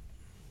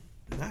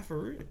 Not for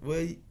real.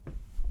 Well,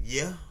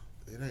 yeah.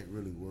 It ain't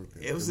really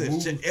working. Ever The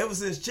moves-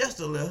 since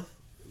Chester left.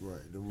 right.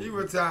 He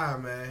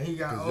retired, man. He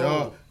got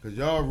Cause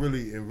y'all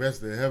really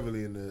invested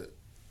heavily in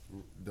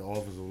the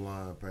offensive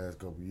line past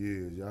couple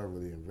years. Y'all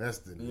really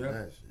invested in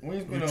that shit. We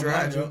ain't We spend no tried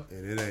money, to. though.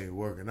 And it ain't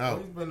working We out.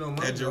 ain't spend no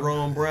money, That though.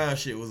 Jerome Brown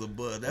shit was a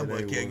buzz. That It boy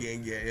ain't kept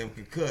working. getting him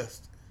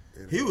concussed.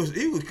 It He was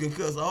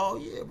concussed all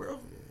year, bro.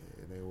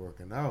 It ain't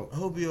working out. I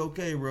hope he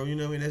okay, bro. You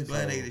know what I mean? That's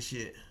gladiator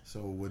shit.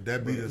 So would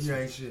that be He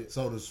ain't shit.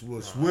 So would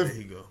there Swift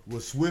you go.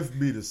 would Swift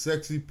be the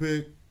sexy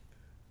pick?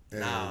 And,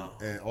 No.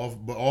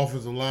 but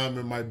offensive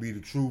lineman might be the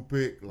true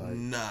pick. Like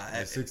Nah,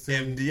 at if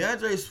 16.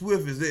 DeAndre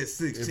Swift is at If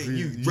 16, he,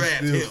 you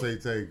draft still him. say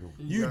take him.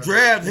 You gotta-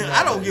 draft you him.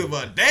 gotta I don't take give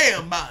a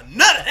damn about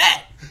none of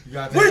that. You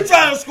got We that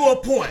trying to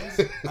score points.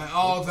 at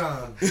all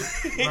times.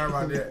 Right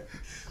about that.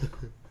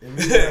 And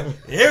we got-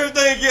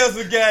 Everything else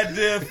will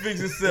goddamn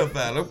fix itself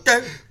out,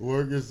 okay?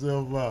 Work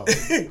yourself out.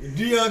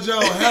 Deion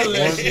Jones handle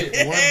that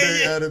shit. one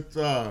day at a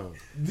time.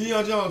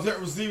 Deion Jones take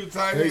receiver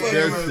tight Take end.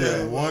 that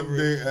shit one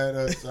day at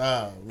a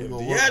time. We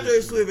gonna work DeAndre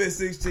this Swift at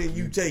 16,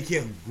 you take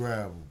him. shit.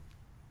 Grab him.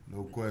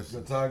 No The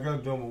question. Tiger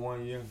doing it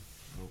 1 year.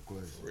 No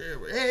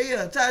question. Hey,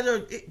 yeah,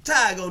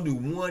 Ty gonna do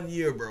 1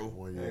 year, bro.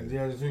 1 And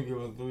year. DeAndre Swift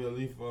give us 3 at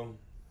least for him.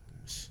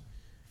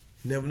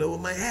 Never know what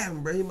might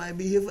happen, bro. He might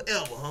be here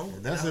forever, huh?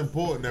 And that's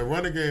important. That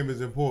running game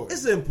is important.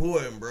 It's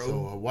important, bro.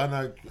 So why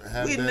not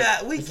have we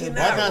that? cannot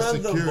Why not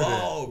run the secure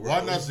ball, that? bro.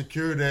 Why not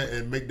secure that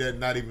and make that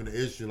not even an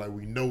issue? Like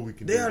we know we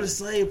can. They do are the it.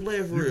 same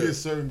player for You real. get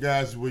certain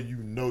guys where you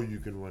know you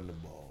can run the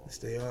ball. Yes,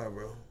 they are,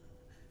 bro.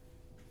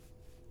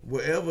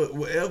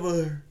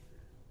 Whatever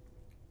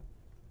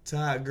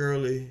Ty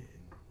Gurley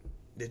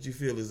that you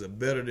feel is a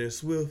better than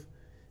Swift,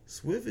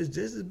 Swift is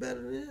just as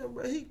better than him,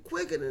 bro. He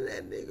quicker than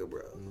that nigga,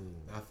 bro.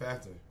 Not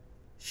faster.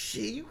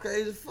 Shit, you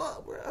crazy as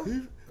fuck, bro.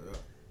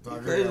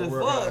 Tiger crazy got as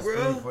work on fuck, that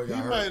bro. speed before he He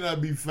got hurt. might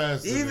not be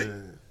faster Even-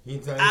 than He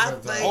tell you I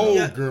sometimes. think- old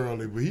yeah.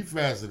 girly, but he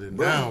faster than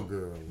Bro. now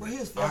girly. Bro, he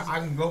was faster. I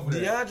can go for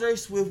that. DeAndre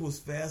Swift was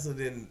faster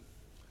than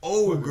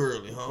old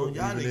Gurley, huh? Y'all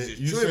Even niggas if-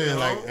 just you tripping, saying huh?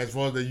 like as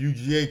far as the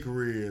UGA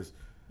careers,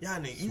 Y'all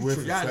niggas, Swift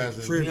is y'all faster niggas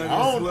than tripping. I DeAndre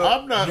don't- Swift-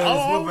 I'm not- I DeAndre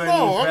don't Swift ain't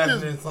know. even I'm faster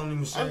just- than Sonny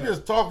Michel. I'm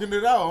just talking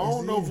it out. I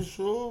don't know Yes, for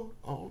sure.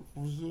 I don't know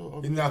for sure.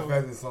 I'm He's just not talking-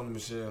 faster than Sonny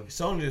Michel.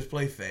 Sony just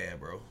play fast,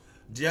 bro.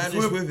 DeAndre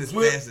Swift- Swift is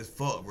Swift- fast as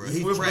fuck, bro.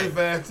 He Swift play track.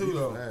 fast too,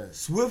 though. Fast.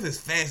 Swift is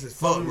fast as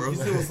fuck, bro. You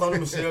see what Sonny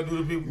Michel do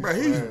to people? Bro,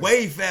 he's Fast.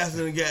 way faster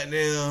than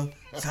goddamn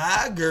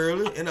Ty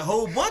Gurley and a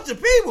whole bunch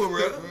of people,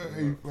 bro.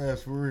 He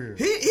fast for real.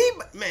 He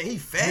Nick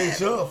fast.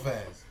 Chubb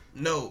fast.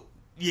 No,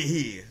 yeah,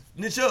 he is.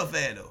 Nick Chubb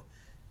fast though.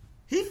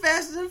 He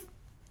faster than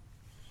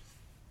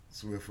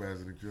Swift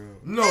faster than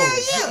Chubb. No,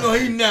 Yeah. no,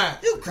 he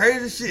not. you.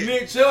 Crazy shit.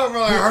 Nick Chubb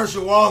run like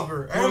Herschel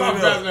Walker. Ain't Pull nobody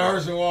it up. faster than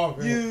Herschel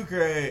Walker. You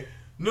crazy.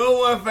 No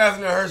one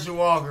faster than Herschel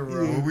Walker,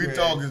 bro. When we Okay.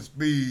 talking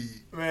speed,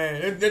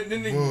 Man, that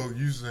nigga well,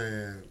 you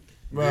saying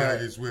Right.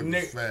 DeAndre Swift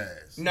Nick- is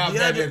fast. not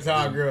faster than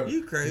Todd Gurley.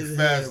 You crazy. He as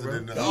faster hell, bro.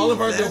 than The the- only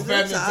person who's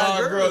faster than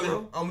Todd Gurley, bro.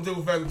 I'm gonna tell you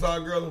who faster than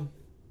Todd Gurley.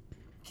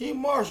 Keith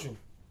Marshall.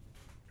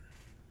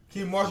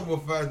 Keith Marshall was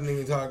faster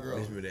than Todd Gurley.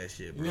 Miss me with that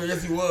shit, You bro. know,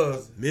 yes, he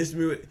was. Miss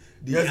me with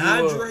Yes, he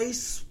DeAndre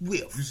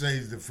Swift. You say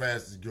he's the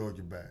fastest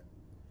Georgia back.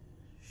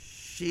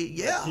 Shit,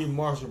 yeah. Keith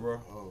Marshall,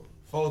 bro. Oh,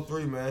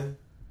 4'3", man.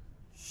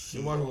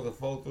 Keith Marshall was a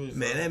 4'3".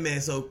 Man, that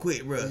man so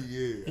quick, bro.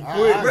 yeah. quit,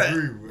 I Bro,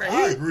 agree. bro,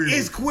 I agree.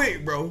 It's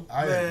quick, bro.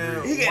 I Man,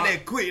 agree. He got Why-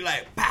 that quick,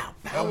 like pow,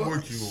 pow. I'm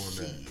with you on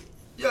that.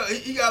 Yeah,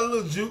 he got a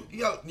little juke. He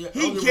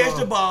He can catch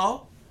the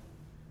ball.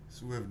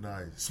 Swift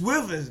nice.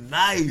 Swift is He's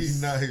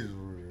nice. nice for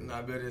real.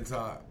 Not better than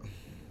Todd.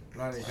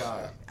 Not in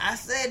Todd. I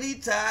said he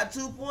tied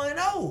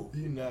 2.0.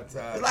 He not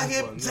Todd. Like He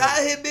him, wasn't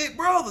Ty hit Big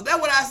Brother.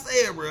 That's what I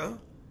said, bro. You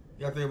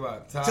gotta think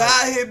about it.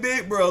 Ty hit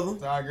Big Brother.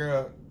 Todd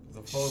Gurley is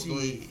a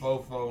 4'3", Shit.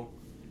 4'4",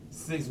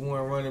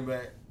 6'1" running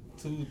back.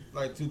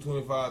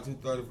 225,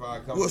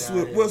 235 coming What's down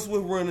Swift? here. What's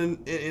Swift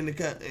running in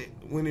the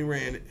when he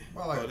ran it?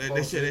 About like Oh, a that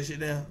 4'6". shit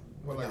down.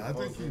 What, like Nah, a I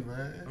think 4'6"? he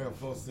man. Like a I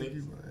 4'6". think he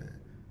man.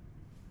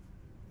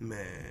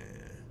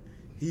 Man,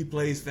 he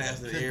plays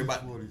faster than Check this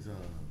everybody. 40 times.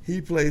 He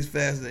plays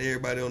faster than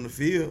everybody on the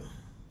field.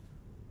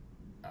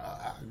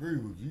 I agree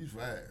with you. He's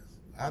fast.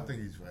 I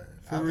think he's fast.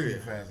 For I think real.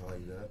 he's fast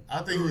like that.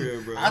 I think For he,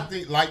 real, bro. I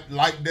think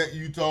like that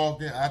you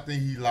talking. I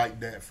think he like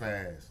that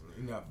fast.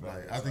 He not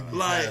fast. Like I think he's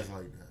Like- fast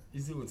like that. You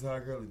see what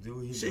Todd Gurley do?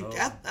 He Shit, knows.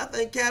 I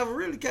think Calvin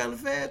really kind of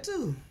fast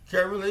too.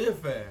 Cat really is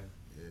fast.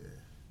 Yeah.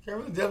 Cat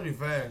really definitely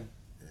fast.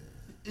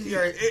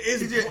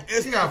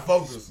 He got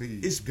focus.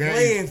 Speed. It's Game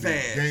playing speed.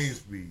 fast. Game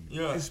speed.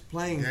 Yeah. It's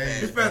playing Game.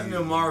 fast. He's faster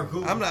than Amari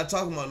Cooper. I'm not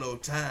talking about no He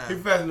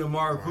time. faster than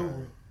Amari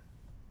Cooper.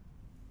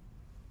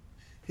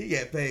 He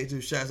got paid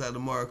too. Shouts out to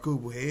Mark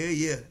Cooper. Hell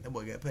yeah, that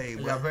boy got paid. He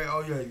Boy. got paid.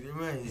 Oh yeah,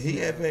 man. He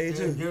got paid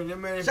too. That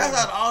man Shouts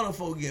out to all the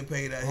folks getting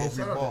paid out here. Hope he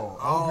Shout out to ball.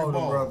 all Hope he the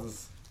ball.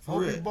 brothers. For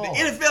real. Hope he The ball.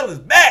 NFL is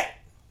back,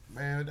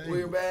 Man, they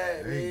We're back,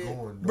 ain't man.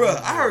 going. bro.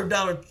 I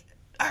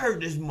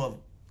heard this mother.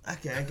 I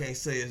can't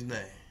say his name.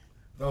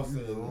 Don't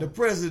say You know. The it.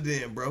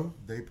 president, bro.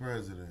 They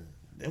president.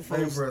 Them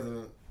Thank folks,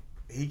 president.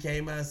 he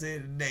came out and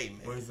said today,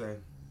 What man, you say?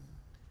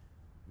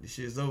 this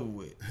shit's over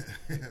with.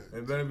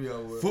 It better be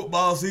over with.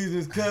 Football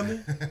season's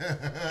coming,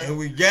 and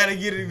we gotta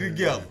get it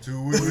together.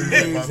 2 weeks.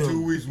 About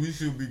 2 weeks, we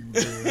should be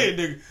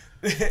good.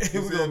 Nigga, He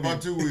we said gonna about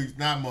be, 2 weeks,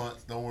 not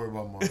months. Don't worry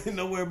about months.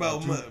 don't worry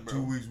about money, bro.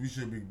 2 weeks, we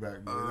should be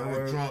back. Good. That's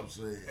what Trump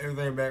said.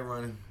 Everything back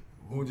running.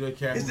 OJ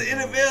Cat. It's the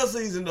NFL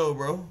season though,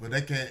 bro. But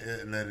they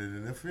can't let it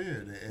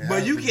interfere. It But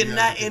has you to be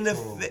cannot under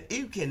control.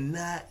 you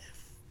cannot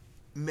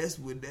mess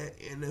with that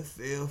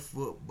NFL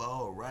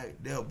football right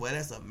there, boy.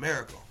 That's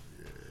America.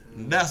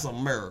 That's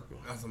America.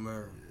 That's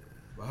America.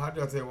 But how do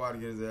y'all tell why to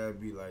get his ass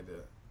beat like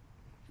that?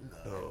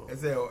 Oh. It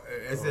said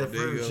there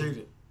Fury you go.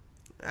 cheated.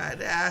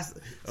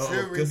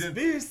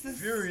 Conspiracy.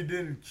 Fury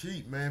didn't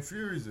cheat, man.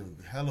 Fury's a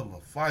hell of a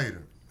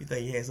fighter. You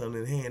think he had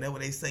something in his hand? That's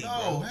what they say, No,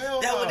 bro.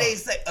 hell That's what no. they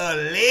say.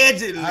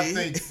 Allegedly. I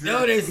think That's Fury,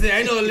 what they say.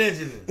 Ain't no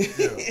allegedly.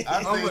 yeah,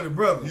 I'm with the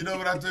brother. You know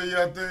what I tell you?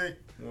 I think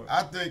What?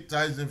 I think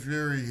Tyson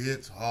Fury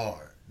hits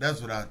hard.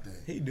 That's what I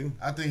think. he do.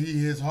 I think he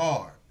hits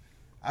hard.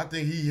 I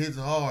think he hits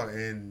hard,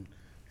 and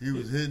he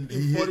was hitting.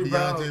 He hit 40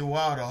 pounds. Deontay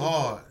Wilder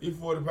hard. He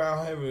 40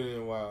 pounds heavier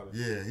than Wilder.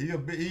 Yeah,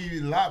 he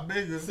a lot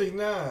bigger.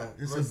 6'9".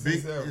 It's a versus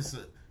big.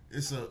 6'7".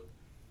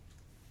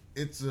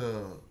 It's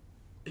a.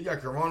 He got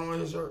Corona on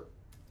his shirt.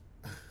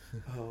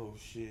 Oh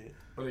shit.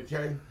 Or the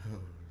K.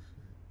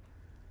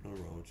 What's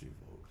wrong with you,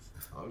 folks?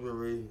 I'm just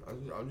reading.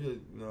 I'm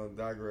just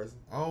digressing.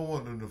 I don't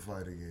want them to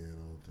fight again.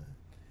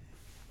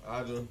 I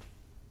don't think. I do.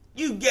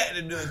 You got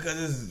to do it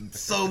because it's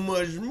so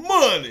much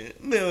money.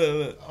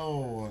 No. I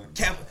don't want.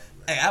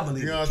 Hey, I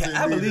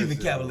believe in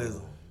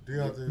capitalism.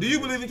 Do you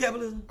believe in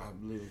capitalism? I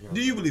believe it.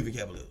 Do you believe in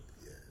capitalism?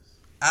 Yes.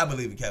 I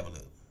believe in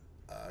capitalism.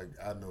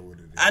 I know what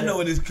it is. I know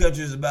what this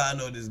country is about. I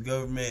know this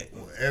government.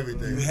 Well,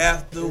 everything. You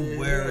have to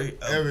worry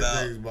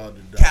Everything's about about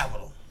the dollar.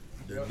 capital.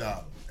 The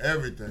dollar.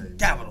 Everything.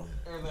 Capital.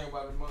 Everything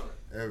about the money.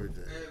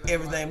 Everything.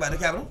 Everything about the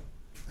capital.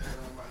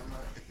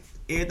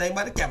 Everything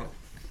about the capital.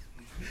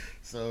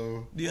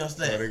 So. Do you So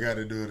understand? they got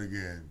to do it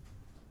again.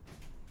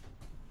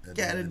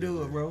 Got to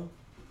do it, bro.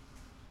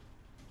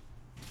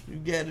 You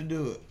got to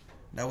do it.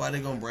 That's why they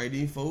gonna bring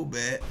these folks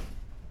back.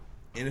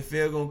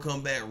 NFL gonna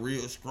come back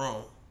real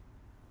strong.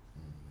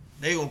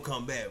 They gonna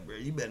come back, bro.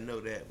 You better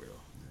know that, bro.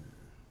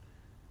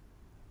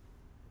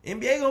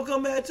 NBA gonna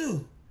come back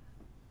too.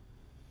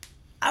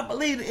 I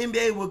believe the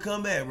NBA will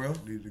come back, bro.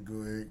 Need to go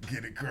ahead and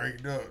get it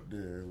cranked up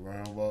there.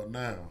 Round about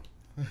now.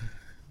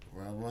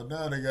 Round about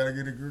now, they got to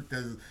get it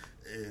because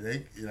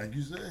they, like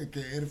you said,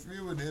 can't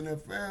interfere with the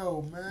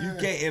NFL, man. You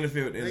can't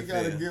interfere with the They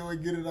NFL. got to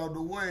get it out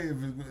the way if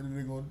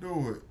they're going to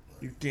do it.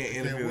 You can't They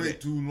interfere can't with wait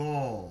it. too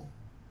long.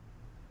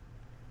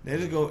 They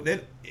just go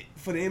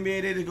for the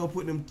NBA. They just gonna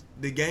put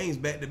the games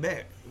back to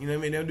back. You know what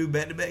I mean? They'll do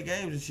back to back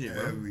games and shit,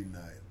 bro. Every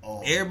night.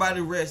 All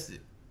Everybody night. rested.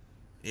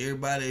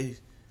 Everybody,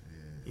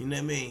 you know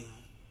what I mean?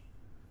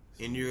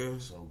 And you're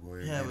So go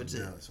ahead have and get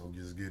it it to- done. So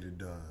just get it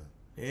done.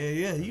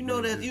 yeah. You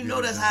know that. Just You get know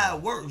it that's done. how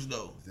it works,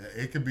 though.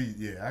 It could be,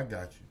 yeah, I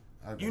got you.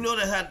 You know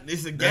that's how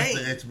it's a That's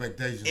game. the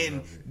expectation And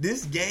of it.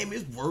 this game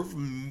is worth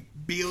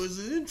billions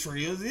and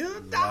trillions of A lot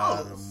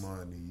of dollars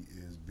money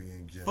is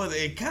being generated. for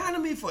the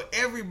economy, for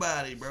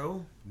everybody,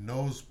 bro.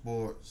 No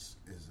sports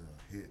is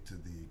a hit to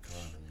the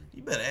economy.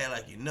 You better act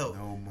like you know.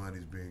 No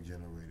money's being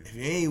generated. If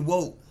you ain't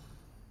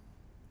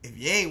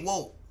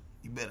woke,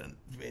 you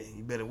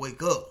better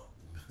wake up.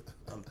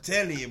 I'm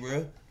telling you,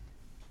 bro.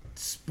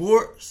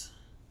 Sports,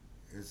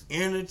 It's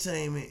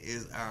entertainment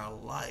is our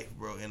life,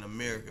 bro, in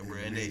America, bro.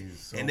 It And means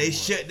so they much.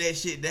 shut that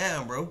shit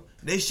down, bro.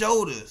 They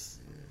showed us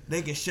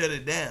they can shut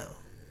it down.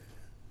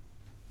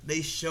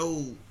 They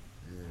showed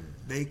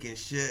they can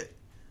shut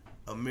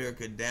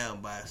America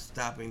down by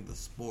stopping the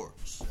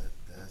sports.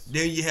 that's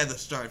Then you have to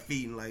start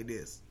feeding like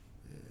this.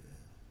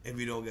 If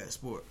you don't got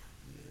sport.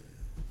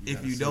 If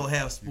gotta you see- don't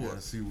have You gotta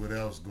sports. see what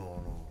else going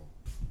on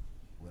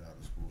without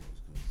the sports,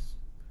 because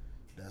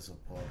that's a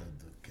part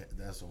of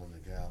that's on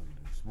the calendar.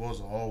 Sports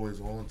are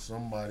always on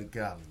somebody's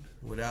calendar.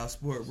 Without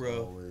sport, It's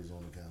bro. always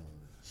on the calendar.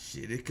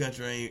 Shit, this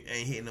country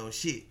ain't hitting on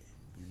shit.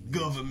 We need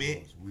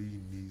Government. sports. We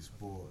need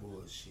sport.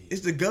 Bullshit.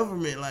 It's the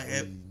government, like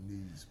We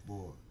need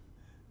sport.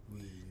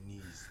 We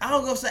need. I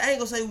ain't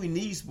gonna say we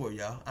need sport,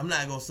 y'all. I'm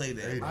not gonna say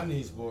that. I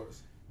need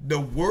sports. The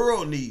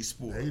world needs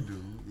sport. They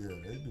do. Yeah,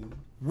 they do.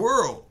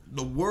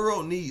 The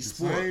world needs The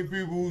sport. same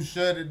people who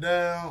shut it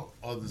down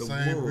are the The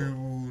same world. people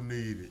who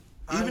need it.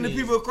 Even the I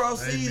people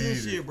across They seas and need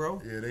shit, it.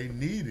 bro. Yeah, they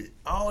need it.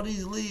 All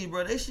these leagues,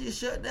 bro. They shit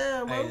shut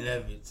down, I bro.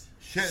 love it.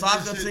 Shutting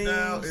Soccer this shit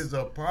down teams. is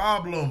a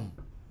problem.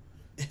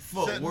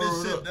 Fuck, shutting word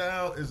this shit up.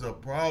 down is a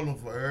problem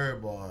for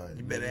everybody.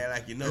 You better act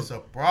like you know. It's a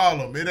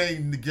problem. It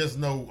ain't just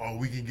no, oh,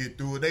 we can get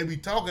through it. They be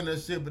talking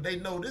that shit, but they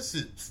know this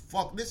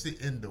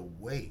shit in the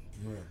way.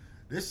 Yeah.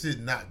 This shit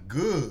not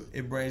good.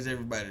 It brings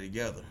everybody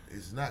together.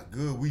 It's not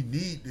good. We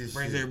need this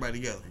Brings shit. everybody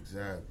together.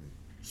 Exactly.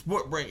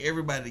 Sport bring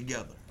everybody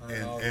together.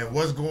 And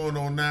what's going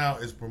on now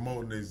is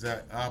promoting the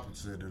exact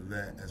opposite of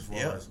that as far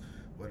Yep. as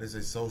what is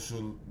it,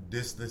 social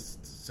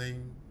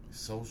distancing?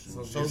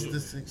 Social Social-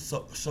 distancing?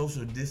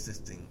 Social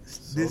distancing.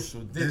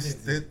 Social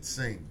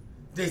distancing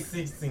This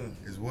 16.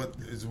 is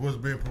what's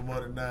being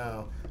promoted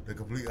now. The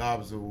complete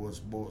opposite of what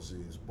sports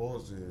is.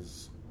 Sports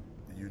is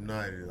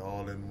united,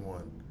 all in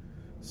one.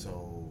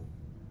 So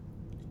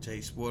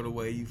Take sport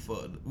away, we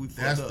fucked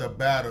that's up. the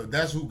battle.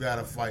 That's who got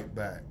to fight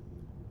back.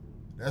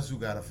 That's who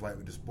got to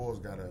fight. The sports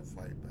got to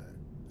fight back.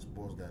 The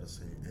sports got to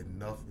say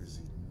enough is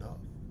enough.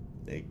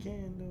 They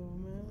can though,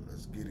 man.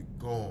 Let's get it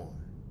going.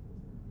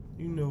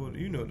 You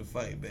know the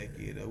fight back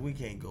here though. We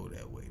can't go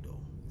that way though.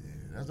 Yeah,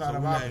 that's So out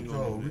of we our not gonna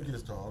control. do We that.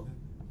 just talking.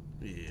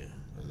 Yeah.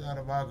 That's out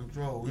of our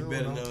control. You We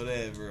better don't know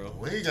that, bro.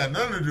 We ain't got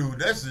nothing to do with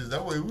that shit.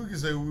 That way we can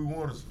say what we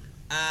want to say.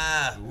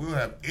 We don't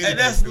have anything And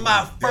that's to do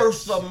my with that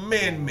First shit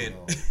Amendment.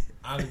 going on.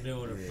 I can do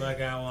what the fuck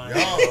I want.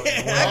 Y'all-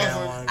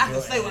 I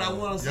can say what I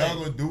want to say. Y'all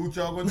gonna do what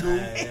y'all gonna do,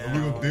 and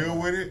we gonna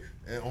deal with it.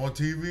 And on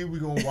TV, we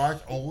gonna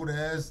watch old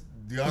ass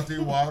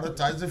Deontay Wilder,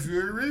 Tyson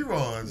Fury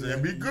reruns,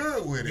 and be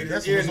good with it. Get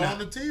That's his what's ear on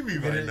the TV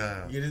Get right his-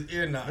 now. Get his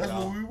ear knocked That's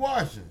off. what we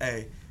watching.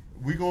 Hey,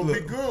 We gonna be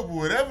Look. good with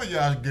whatever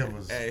y'all give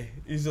us. hey,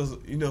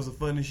 you know some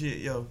funny shit,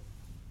 yo.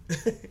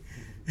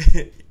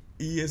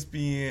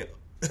 ESPN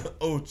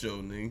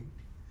Ocho, nigga.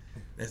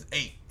 That's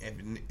 8.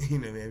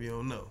 If you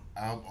don't know.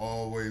 I'm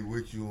always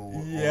with you on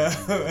what. Yeah.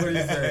 What do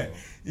you say?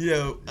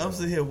 Yo, I'm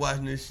sitting here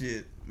watching this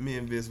shit. Me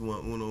and Vince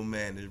want Uno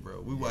Madness,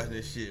 bro. We watching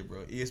this shit,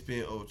 bro.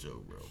 ESPN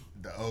Ocho, bro.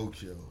 The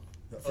Ocho.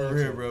 For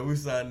real, bro. We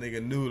saw a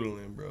nigga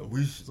noodling, bro.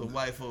 We Some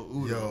white folk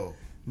Uno. Yo.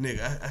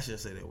 Nigga, I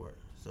shouldn't say that word.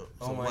 Oh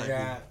Some my white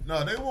god.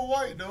 No, they were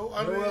white though.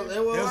 I They mean, were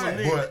There was some white.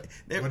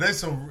 nigga- but they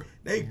some.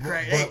 they but-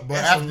 crack- But, but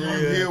that's after some you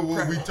real hear what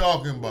crack. we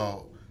talking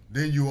about,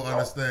 then you will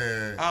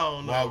understand I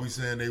don't know. why we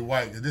saying they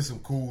white. Cause this some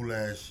cool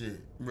ass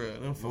shit. Bro,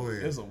 them Go folk,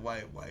 ahead. there's some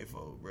white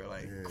folk, bro.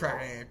 Like Yeah.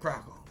 crack and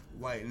cracker.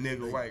 White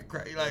nigga, white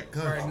crack. Like,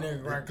 Country, Right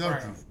nigga, right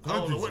country, crowd. I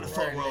don't know country, what the boy.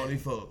 fuck wrong with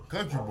these folks.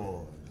 Country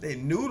boy, They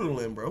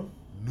noodling, bro.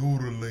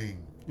 noodling,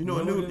 You know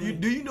what noodling?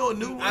 Do you know what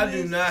noodling I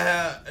is? do not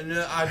have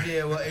no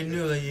idea what a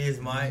noodle is,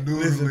 Mike. noodling.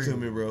 Listen to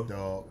me, bro.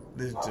 Dog,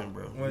 Listen to me,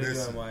 bro. What are you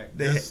listen, doing, Mike?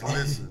 They- just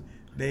listen.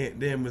 They're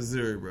in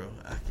Missouri, bro.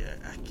 I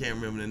can't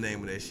remember the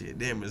name of that shit.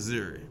 They're in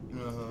Missouri.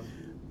 Uh-huh.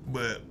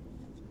 But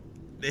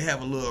they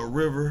have a little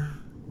river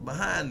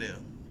behind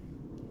them.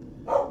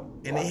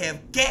 And they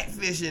have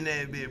catfish in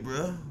that bit,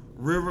 bro.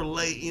 River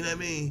Lake, you know what I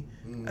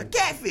mean? A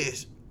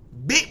catfish.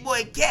 Big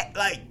boy cat,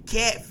 like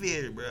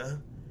catfish, bro.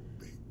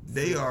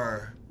 They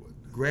are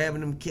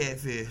grabbing them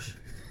catfish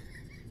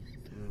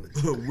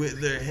with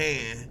their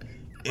hand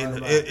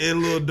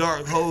in little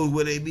dark holes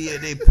where they be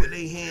at. They put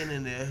their hand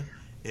in there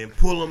and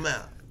pull them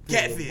out.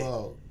 Catfish.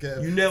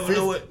 Catfish. You never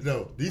know it.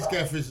 No, these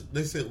catfish.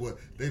 They said what?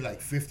 They like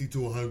 50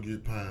 to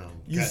 100 pounds.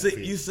 You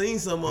seen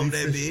some of them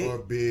These that fish big. are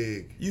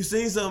big. You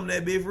seen something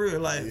that big for real,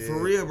 like Yeah.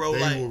 for real, bro. They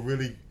Like will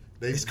really.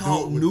 They it's do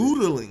called it with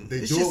noodling. They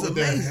This do it shit's with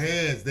amazing.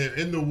 their hands. They're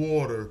in the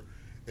water,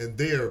 and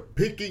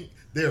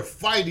they're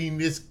fighting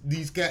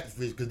these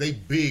catfish because they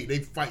big. They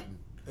fighting.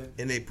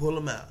 and they pull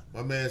them out.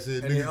 My man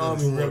said And niggas their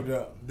arms done ripped tore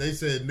up. They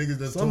said niggas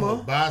done Some tore are.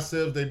 up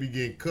biceps. They be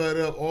getting cut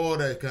up. All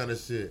that kind of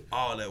shit.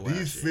 All that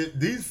wild shit.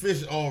 These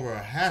fish are a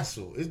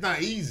hassle. It's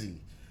not easy.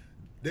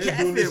 They're Catfish,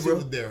 doing this shit bro.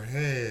 with their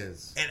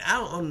hands. And I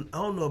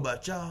don't know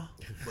about y'all,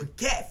 but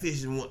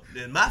catfish is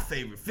my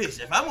favorite fish.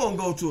 If I'm gonna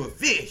go to a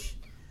fish,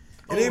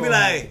 and they be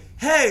like,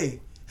 hey,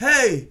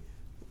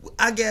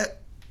 I got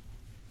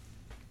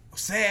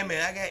salmon,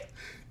 I got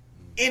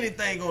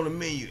anything on the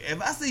menu.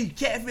 If I see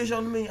catfish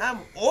on the menu, I'm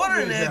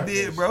ordering that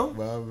Catfish. bit, bro.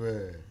 My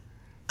man.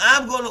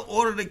 I'm gonna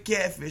order the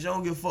catfish. I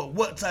don't give a fuck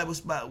what type of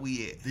spot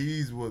we at.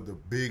 These were the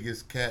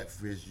biggest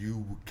catfish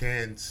you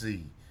can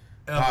see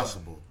Ever.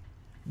 possible.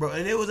 Bro,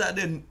 and it was out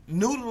there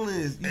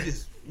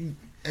noodling.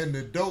 And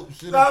the dope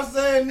shit. Stop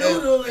saying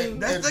noodling.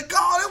 That's and-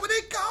 what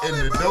they call And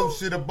it, the bro. dope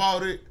shit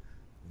about it,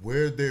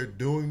 where they're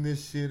doing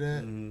this shit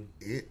at, Mm-hmm.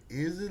 it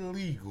is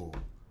illegal.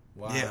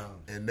 Wow. Yeah.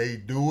 And they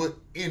do it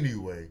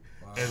anyway.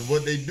 Wow. And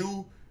what they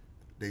do,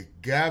 they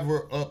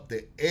gather up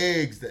the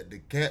eggs that the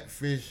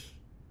catfish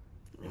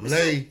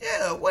lay.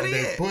 Yeah, what and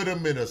he they at? put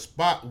them in a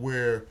spot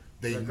where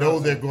they They're know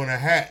gonna- they're going to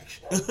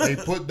hatch. They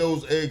put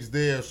those eggs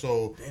there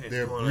so That is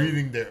they're gonna-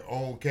 breeding their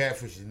own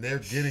catfish, and they're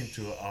getting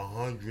to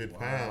 100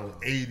 pounds,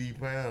 80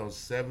 pounds,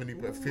 70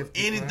 pounds,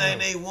 50 Anything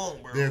pounds. they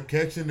want, bro. They're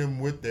catching them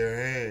with their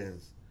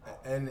hands.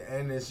 And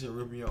that shit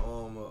ripping your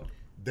arm up.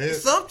 They're,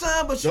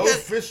 Sometimes, but you those got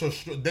fish are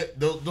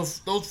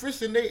those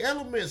fish in their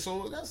element,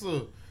 so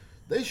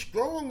they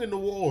strong in the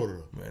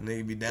water. man,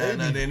 they be They dying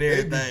be- out there and they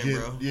be everything, getting-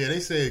 bro. Yeah, they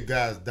said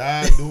guys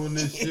died doing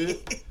this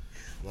shit.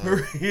 For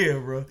Like,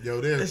 real, bro. yo,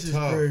 they're That's just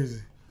tough.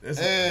 crazy. That's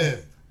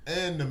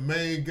And the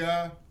main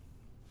guy,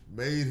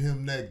 made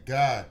him that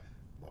guy.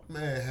 My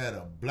man had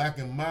a Black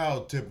and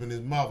Mild tip in his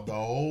mouth the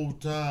whole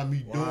time he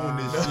doing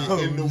this shit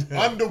in the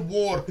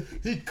underwater.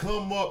 He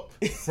come up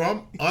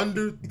from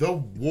under the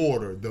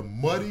water, the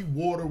muddy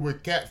water where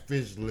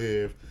catfish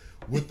live,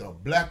 with a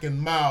Black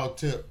and Mild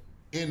tip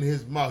in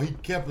his mouth. He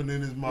kept it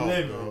in his mouth.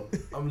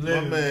 I'm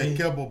living. My man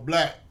kept a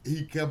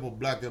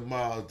Black and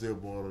Mild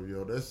tip on him,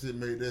 yo. That shit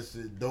made that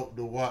shit dope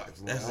to watch.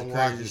 Like, That's the I'm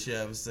craziest watching, shit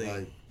I've ever seen.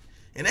 like,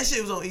 and that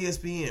shit was on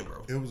ESPN,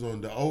 bro. it was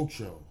on the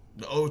Ocho.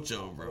 The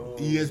Ocho, bro.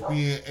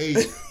 ESPN 8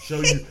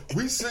 show you.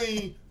 We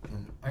seen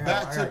I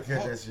back gotta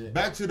catch that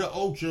shit. to the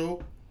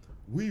Ocho.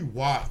 We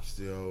watched,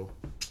 yo.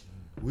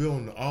 We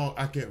on the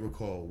I can't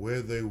recall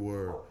where they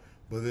were,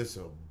 but it's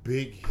a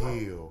big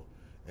hill,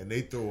 and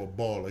they throw a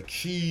ball of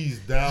cheese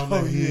down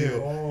the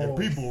hill, and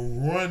people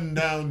run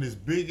down this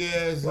big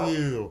ass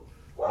hill,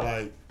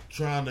 like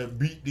trying to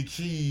beat the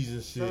cheese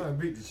and shit. Trying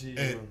to beat the cheese,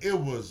 and it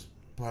was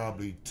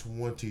probably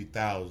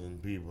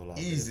 20,000 people out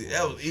Easy. there.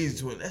 That was easy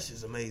to win. That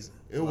shit's amazing.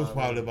 It was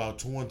probably about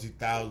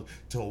 20,000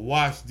 to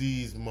watch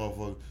these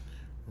motherfuckers.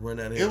 Run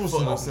out It here and was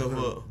fuck himself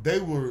up. They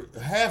were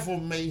half of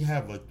them may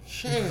have a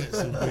chance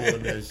of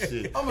doing that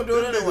shit. I'm gonna do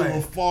it Them anyway. niggas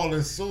would fall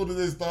as soon as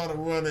they started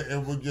running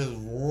and would just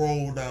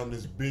roll down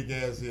this big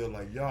ass hill.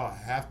 Like, y'all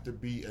have to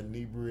be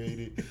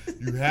inebriated.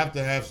 You have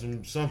to have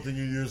something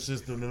in your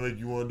system to make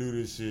you want to do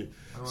this shit.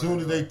 As soon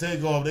as they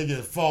take off, they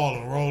just fall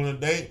and rolling.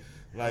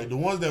 Like the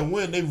ones that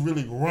win, they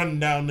really run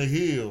down the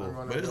hill.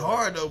 But it's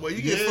hard though, but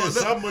you get fucked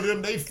up. Some of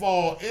them they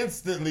fall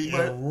instantly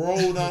and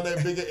roll down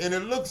that big, and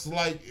it looks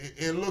like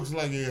it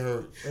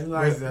hurts. It's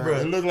like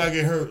It looked like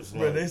it hurts.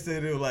 Bro, Like, they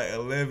said there were like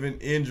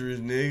 11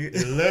 injuries,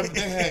 nigga. 11. They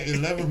had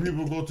 11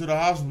 people go to the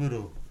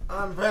hospital.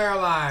 I'm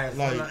paralyzed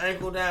Like, from the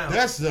ankle down.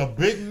 That's a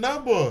big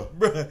number.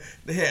 Bro,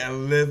 they had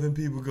 11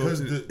 people go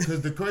to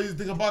Because the crazy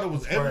thing about it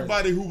was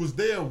everybody who was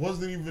there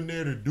wasn't even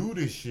there to do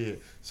this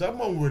shit. Some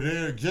of them were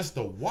there just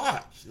to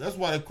watch. That's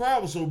why the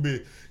crowd was so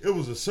big. It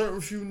was a certain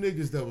few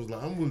niggas that was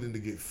like, I'm willing to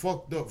get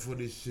fucked up for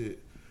this shit.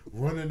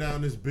 Running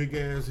down this big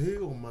ass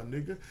hill, my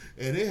nigga.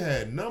 And it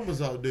had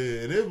numbers out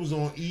there. And it was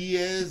on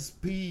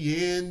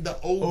ESPN, the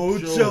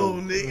Ocho,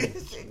 nigga.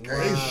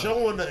 They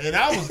showing the,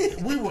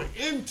 and we were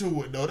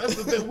into it though. That's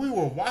the thing. We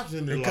were watching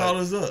it. They like, called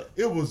us up.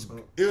 It was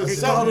They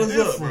something called us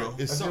up, different. bro. It's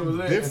That's something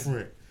what it is.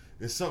 different.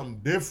 It's something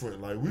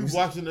different. Like we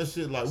watching that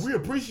shit. Like we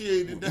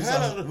appreciated the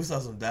hell out of We saw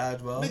some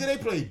dodgeball. Nigga, they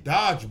played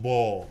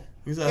dodgeball.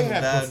 We saw They some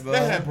had, dodgeball.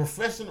 they had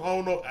professional. I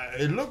don't know.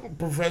 It looked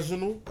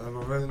professional. Like Yeah,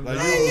 it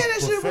that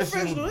was shit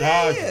professional professional.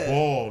 Yeah,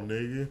 dodgeball,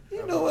 nigga.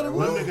 You know what it Them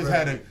was. niggas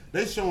had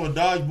they showing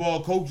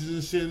dodgeball coaches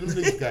and shit. Them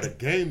niggas got a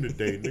game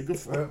today, nigga.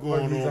 Fuck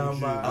going you on talking with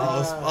you? about?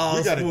 All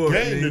We got sport, a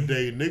game nigga.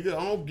 today, nigga.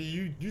 I don't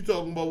you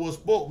talking about what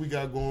sport we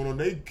got going on.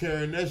 They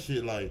carrying that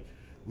shit like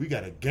we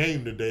got a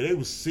game today. They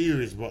was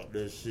serious about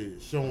that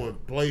shit. Showing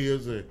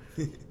players and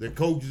the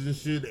coaches and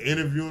shit,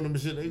 interviewing them and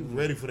shit. They was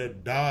ready for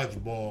that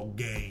dodgeball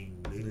game,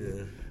 nigga.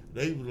 Yeah.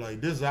 They was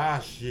like, this is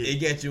our shit.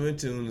 It got you in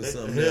tune to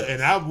something Yeah, else.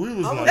 and we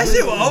was like, That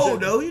shit was check-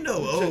 old, though. You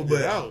know, check old, it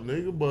but out,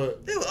 nigga.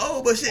 But it was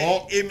old, but shit.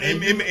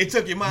 It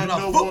took your mind you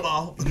know off what?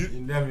 football. You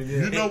definitely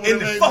did. You know what In it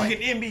the made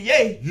fucking me?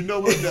 NBA. You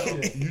know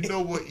what? You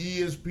know what?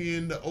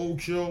 ESPN, the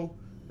old show,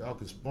 y'all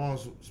can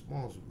sponsor it,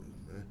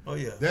 man. Oh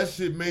yeah. That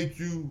shit make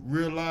you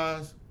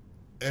realize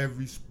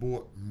every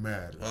sport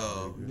matters.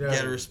 You nigga.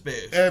 gotta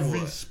respect. Every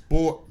sport.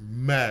 sport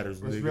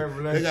matters, Respect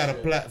nigga. They got a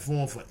relationship.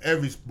 platform for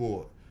every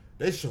sport.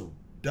 They show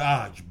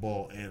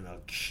dodgeball and a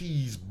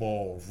cheese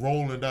ball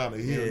rolling down the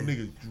hill. Yeah.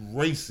 Niggas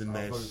racing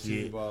that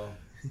shit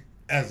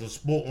as a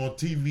sport on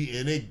TV,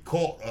 and it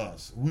caught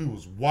us. We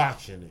was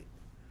watching it.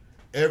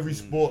 Every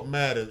sport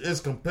matters. It's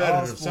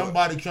competitive. sport.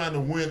 Somebody trying to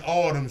win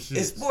all them shit.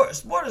 It's sport.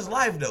 Sport is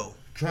life, though.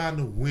 Trying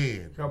to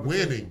win.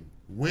 Competition.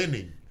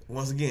 Winning.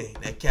 Once again,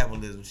 that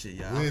capitalism shit,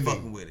 y'all. Winning. I'm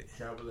fucking with it.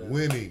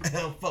 Winning.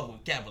 I'm fucking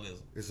with capitalism.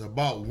 It's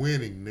about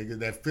winning, nigga.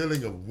 That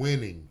feeling of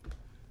winning.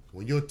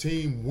 When your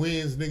team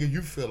wins, nigga,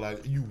 you feel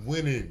like you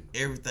winning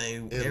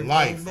Everything in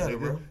life, better, nigga.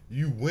 bro.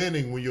 You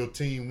winning when your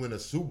team win a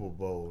Super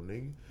Bowl,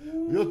 nigga.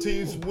 When your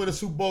team win a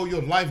Super Bowl,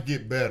 your life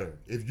get better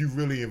if you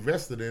really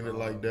invested in it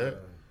like that.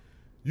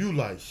 You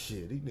like,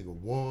 shit, these niggas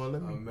won.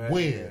 Let me Imagine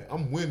win. that.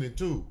 I'm winning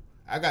too.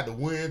 I got to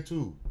win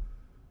too.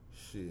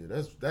 Shit,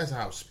 that's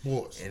how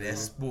sports. And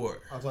that's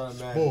sport. I'm trying to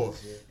Sport.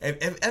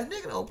 imagine. If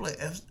nigga don't play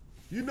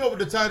You know what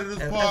the title of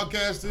this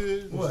podcast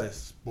is? What?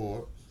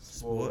 Sport.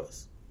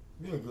 sports,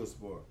 Be a good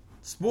sport.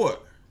 sport.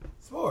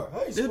 Sport.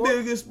 Hey, This sport. be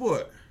a good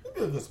sport. It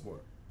be a good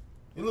sport.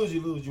 You lose, you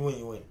lose. You win,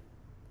 you win.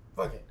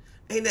 Fuck it.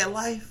 Ain't that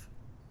life?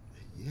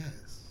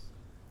 Yes.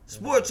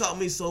 Sport taught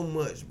me so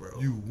much, bro.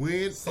 You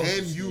win Social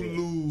and you skills.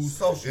 lose,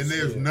 Social and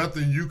there's skills.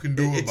 nothing you can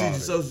do it about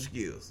teaches it. social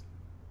skills.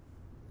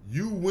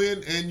 You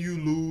win and you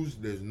lose.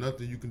 There's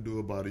nothing you can do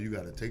about it. You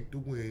got to take the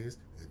wins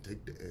and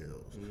take the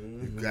L's.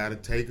 You got to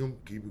take them,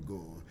 keep it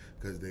going,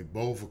 because they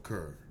both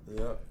occur.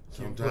 Yep.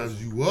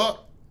 Sometimes you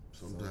up,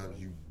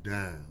 sometimes you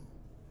down.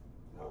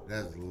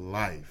 That's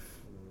life.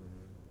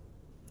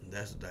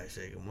 That's a dice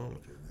shaking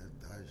moment.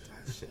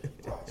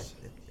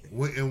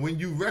 And when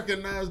you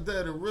recognize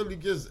that, it really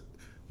just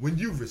when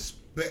you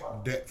respect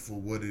that for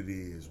what it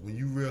is, when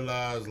you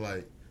realize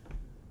like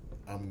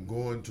I'm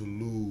going to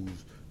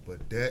lose,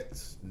 but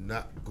that's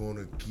not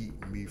gonna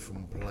keep me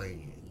from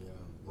playing. Yeah,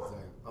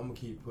 exactly. I'm gonna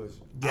keep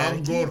pushing.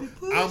 I'm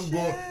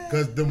going,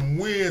 cause the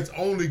wins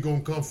only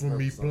gonna come from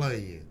me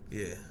playing.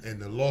 Yeah.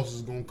 And the loss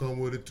is gonna come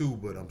with it too,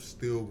 but I'm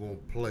still gonna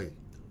play.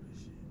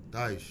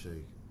 Dice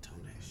shake. Tone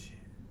that shit.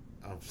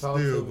 I'm Talk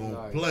still to me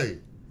gonna nice. play.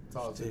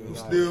 Talk to me. I'm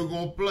nice. still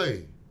gonna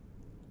play.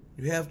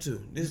 You have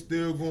to. You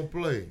still gonna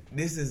play.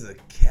 This is a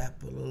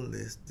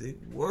capitalistic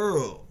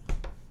world.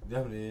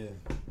 Definitely is.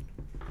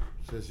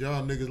 Since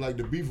y'all niggas like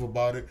to beef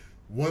about it,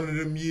 one of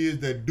them years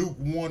that Duke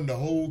won the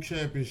whole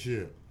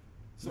championship,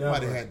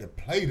 somebody Never. had to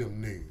play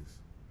them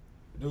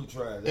niggas. Duke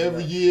trash.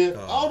 Every year,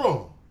 hold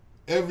on.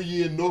 Every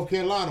year North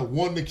Carolina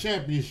won the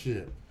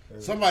championship.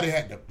 Somebody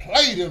had to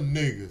play them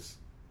niggas.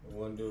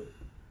 One Duke.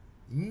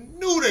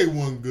 Knew they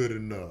wasn't good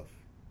enough.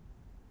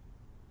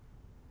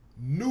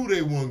 Knew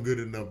they weren't good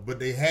enough, but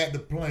they had to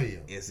play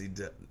them. The That's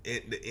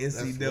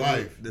NCAA,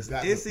 life. the You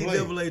got to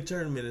NCAA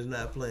tournament is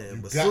not playing,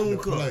 You but got soon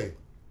to come. play.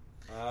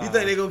 You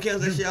think they gonna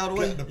cancel that shit all the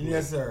way? got to play.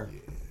 Yes, sir.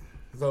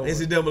 It's over.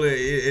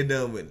 NCAA, it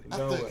done with it.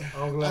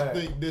 I'm glad. I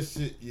think this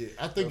shit, yeah.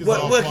 I think it's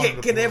What? all What? part of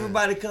the Can plan.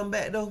 everybody come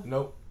back though?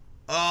 Nope.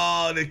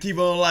 Oh, they keep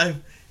on life.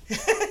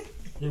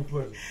 Keep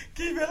pushing.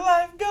 Keep your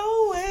life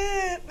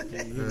going.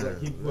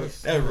 Keep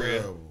pushing. That's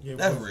real. Keep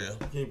That's pushing. real.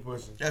 Keep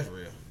pushing. That's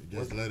real.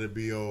 Just let it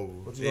be over.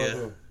 What you Yeah.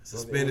 gonna do?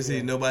 Suspended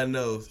season. Nobody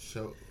knows.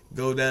 Show.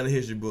 Go down the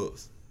history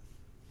books.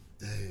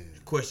 Damn.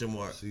 Question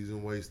mark.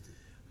 Season wasted.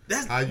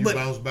 That's How you but,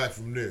 bounce back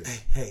from this?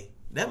 Hey,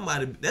 that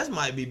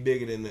might be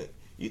bigger than the.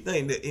 You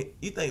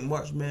think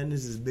March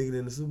Madness is bigger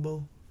than the Super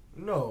Bowl?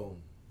 No.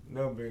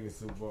 Never been in the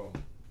Super Bowl.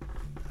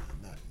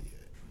 Not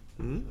yet.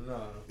 Hmm?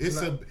 No.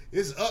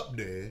 It's up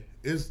there.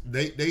 It's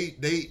they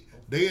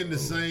in the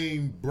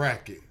same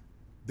bracket.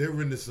 They're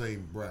in the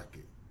same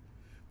bracket.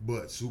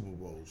 But Super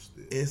Bowl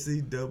still.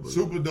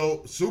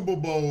 NCAA.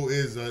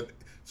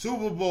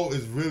 Super Bowl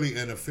is really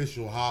an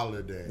official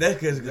holiday. That's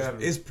because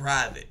it's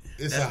private.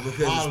 It's That's a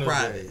because holiday. it's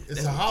private.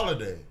 It's a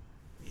holiday.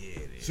 Yeah,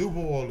 it is. Super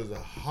Bowl is a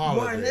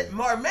holiday.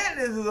 March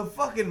Madness is a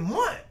fucking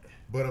month.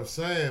 But I'm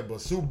saying,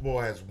 Super Bowl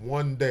has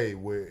one day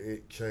where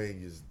it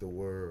changes the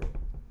world.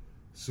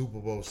 Super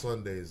Bowl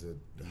Sunday is It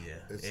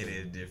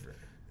is different.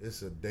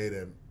 It's a day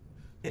that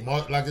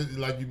March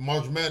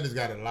Madness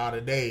got a lot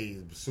of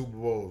days. But Super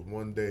Bowl is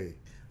one day.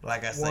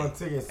 Like I One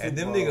say, ticket and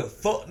them Super Bowl. niggas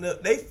fucked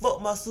up. They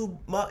fucked my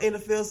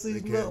NFL They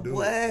season can't up, do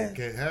boy. it. It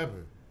can't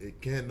happen. It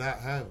cannot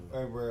happen.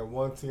 Hey, bro,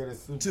 one ticket at the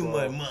Super Too Bowl.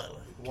 much money.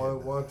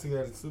 One ticket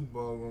at the Super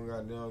Bowl gonna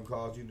goddamn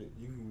cost you.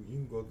 You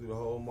can go through the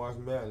whole March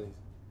Madness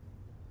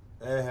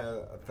and have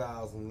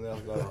 1,000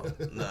 left.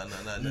 No.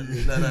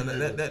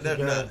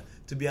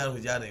 To be honest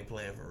with y'all, they ain't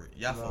playing for it.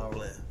 Y'all fucking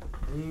playing.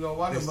 You know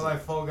why? They be Listen.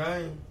 like 4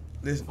 games.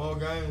 Listen. 4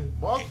 games.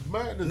 March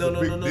Madness No,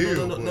 is a big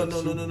deal.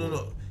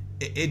 No.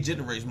 It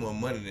generates more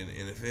money than the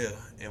NFL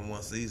in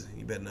one season.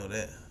 You better know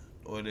that.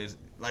 Or there's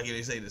like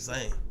they say the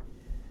same.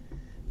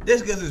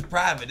 Just because it's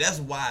private, that's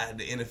why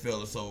the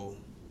NFL is so,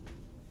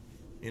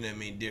 you know what I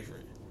mean,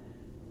 different.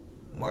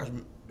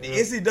 The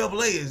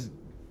NCAA is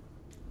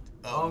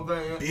don't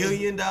think- $1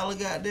 billion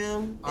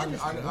goddamn. I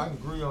industry.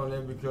 agree on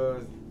that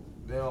because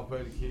they don't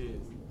pay the kids.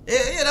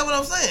 Yeah, that's what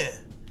I'm saying.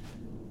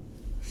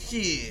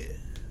 Shit,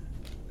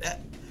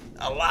 that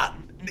a lot.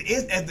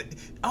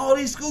 All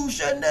these schools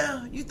shutting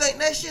down. You think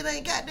that shit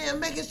ain't goddamn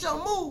making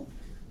some move?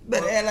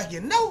 Better act like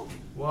you know.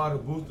 Where all the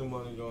booster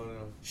money going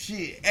on?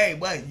 Shit, hey,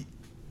 boy.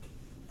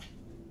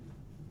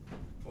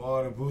 Where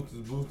all the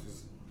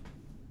boosters.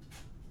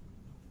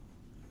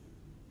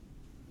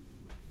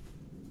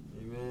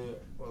 You mean,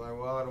 well, like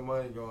where all the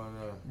money going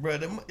on?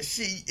 Brother,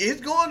 shit,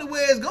 it's going to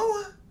where it's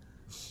going.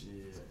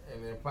 Shit,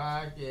 in their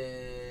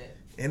pocket.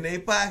 In their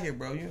pocket,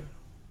 bro.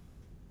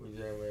 We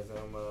just made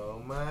some more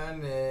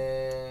money.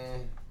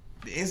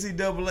 The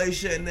NCAA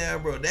shutting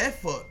down, bro. That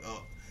fucked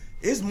up.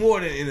 It's more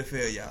than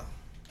NFL, y'all.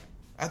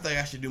 I think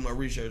I should do my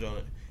research on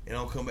it, and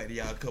I'll come back to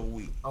y'all in a couple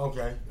weeks.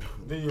 Okay,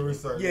 do your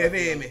research. Yeah,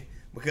 man, me.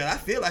 Because I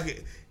feel like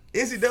it.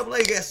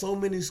 NCAA got so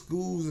many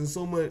schools and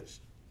so much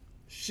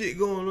shit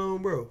going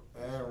on, bro.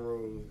 And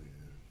rules.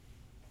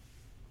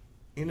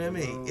 You know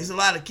what I mean? It's a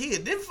lot of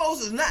kids. Them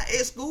folks is not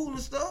at school and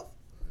stuff.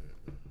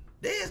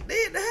 They at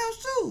the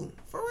house too,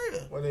 for real.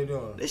 What they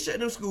doing? They shut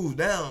them schools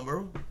down,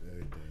 bro.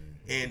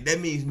 And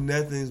that means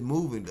nothing's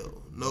moving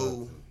though.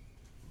 No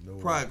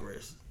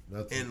progress.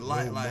 Nothing. And No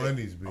like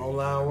money's being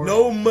online work.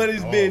 no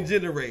money's being Oh.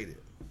 generated.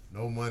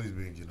 No money's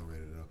being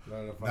generated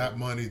though. Not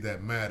money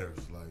that matters,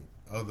 like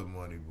other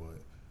money, but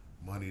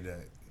money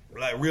that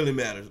Like really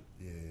matters.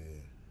 yeah.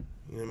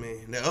 You know what I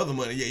mean? That other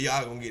money, yeah,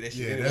 y'all gonna get that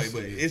shit Yeah, anyway, that's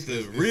but it. it's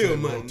the real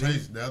in money.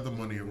 Rotation. The other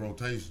money in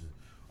rotation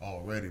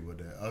already, but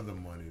that other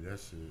money, that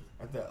shit.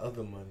 What's that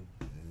other money?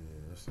 Yeah,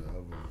 that's the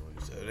other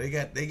money. So they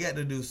got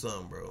to do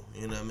something, bro.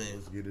 You know what I mean?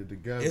 Let's get it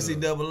together.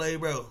 NCAA,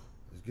 bro.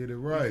 Let's get it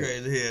right.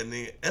 Crazy hell,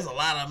 nigga. That's a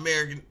lot of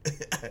American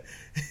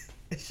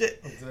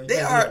shit. Okay, They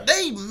yeah.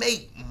 they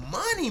make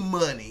money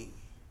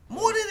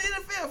more than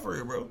the NFL for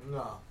real, bro.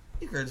 No.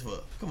 You crazy as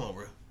fuck. Come on,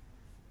 bro.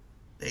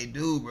 They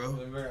do, bro.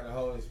 They bring out the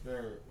Holy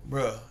Spirit.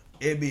 Bro,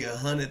 it'd be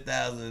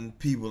 100,000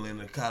 people in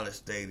the college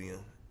stadium,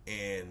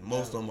 and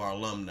most of them are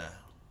alumni.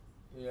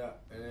 Yeah,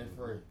 and it's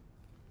free.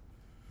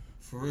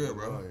 For real,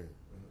 bro. Right.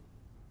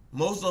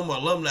 Most of them are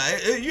alumni.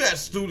 You got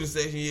student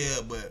section, yeah,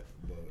 but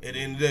at the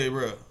end of the day,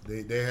 bro,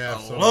 They have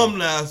some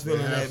alumni filling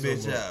they that have bitch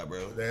some, out,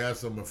 bro. They have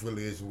some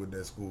affiliation with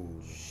that school.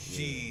 Shit.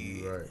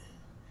 Yeah, you're right.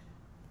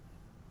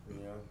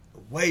 Yeah.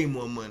 Way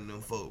more money than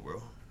them folk,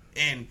 bro.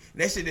 And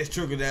that shit that's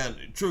trickles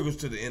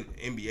to the NBA,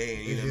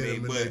 and you know what I mean?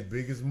 In But their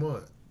biggest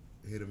month.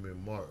 Hit him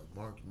in March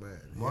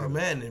Madness. Mark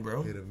Madness,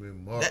 bro. Hit him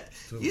in March.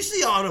 too. You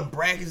see all them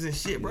brackets and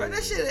shit, bro. Yeah.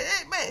 That shit,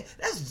 hey, man,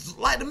 that's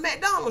like the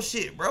McDonald's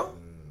shit, bro.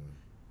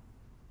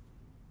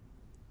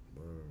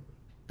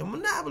 The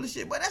Monopoly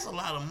shit, but that's a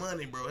lot of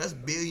money, bro. That's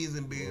billions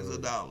and billions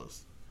of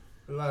dollars.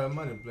 A lot of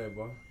money,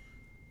 Playboy.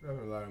 That's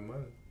a lot of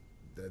money.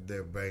 That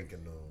they're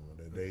banking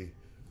on.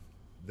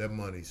 That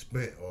money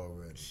spent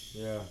already.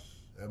 Yeah.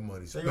 That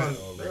money They spent gonna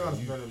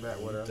already. spend it back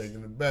with us.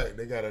 Taking it back.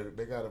 They gotta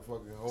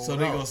fucking hold So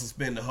they out. gonna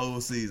suspend the whole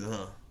season,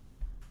 huh?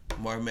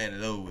 Mark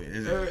Madness over with.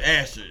 It's an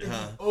asterisk,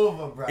 huh?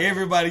 Over, bro.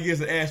 Everybody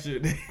gets an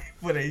asterisk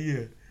for that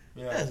year.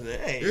 Yeah. That's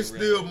that ain't It's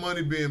real. still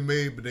money being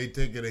made, but they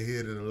taking a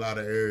hit in a lot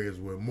of areas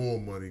where more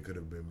money could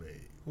have been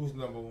made. Who's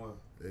number one?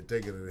 They're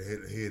taking a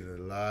hit in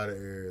a lot of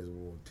areas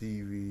on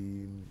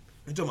TV,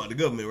 You talking about the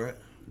government, right?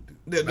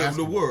 The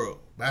Basketball. world.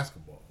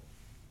 basketball.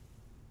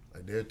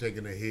 Like they're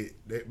taking a hit.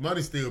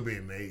 Money's still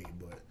being made,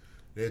 but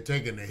they're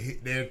taking a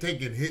hit. They're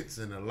taking hits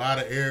in a lot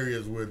of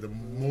areas where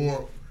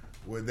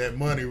where that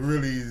money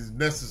really is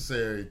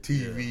necessary.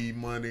 TV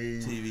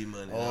money,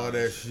 all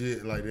that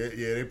shit. Like that.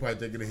 Yeah, they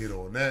probably taking a hit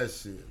on that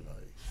shit.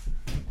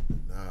 Like,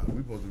 nah,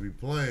 we supposed to be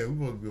playing.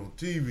 We supposed to be on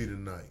TV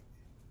tonight.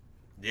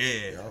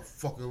 Yeah. Y'all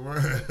fucking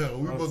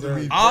around. We supposed to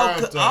be All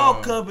prime time.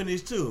 all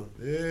companies too.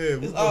 Yeah,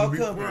 we It's all supposed to be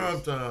companies.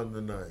 prime time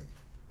tonight.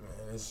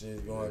 Man, this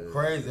shit's going Yeah,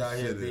 crazy out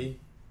here, shit B.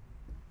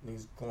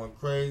 Niggas going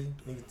crazy.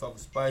 Niggas talking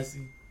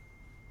spicy.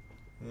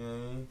 You know what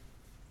I mean?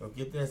 Go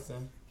get that,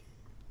 son.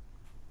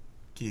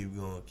 Keep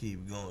going,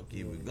 keep going,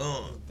 keep it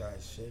going.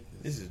 Dice shakers.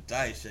 This is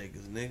dice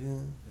shakers, nigga. You know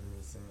what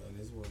I'm saying? And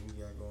this is what we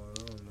got going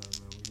on now,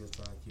 man. We just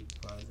trying to keep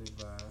a positive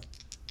vibe.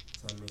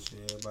 Trying to make sure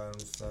everybody on the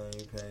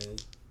same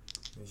page.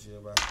 Make sure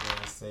everybody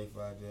staying safe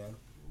out there.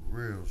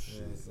 Real You know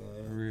shit. what I'm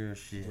saying? Real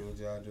shit. Do what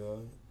y'all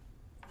doing.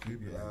 Keep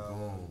it your eye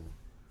going.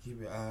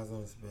 Keep your eyes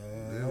on the spell.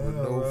 Live with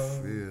no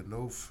fear,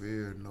 no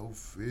fear, no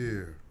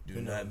fear,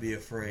 Do not be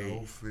afraid.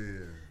 no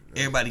fear.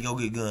 Everybody go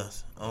get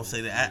guns. I don't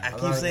say that. I I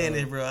keep like saying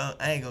guns. this, bro.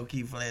 I ain't gonna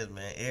keep flash,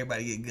 man.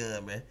 Everybody get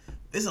guns, man.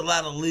 There's a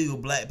lot of legal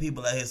black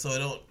people out here, so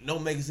it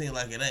don't make it seem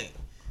like it ain't.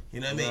 You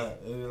know what I mean?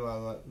 It is a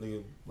lot of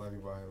niggas black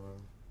people out here, man.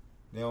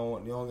 They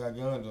don't got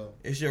guns though.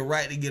 It's your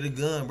right to get a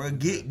gun, bro.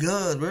 Get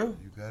guns, bro.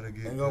 You gotta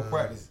get And go guns,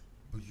 practice.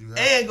 But you have,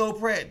 And go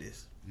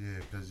practice. yeah,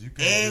 because you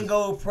can't. And just-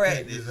 go you can't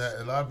practice. just have-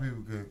 a lot of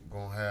people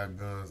gonna have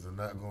guns and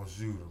not gonna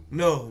shoot them.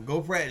 No,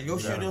 go practice. Go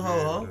shoot them,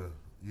 huh?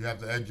 You have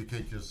to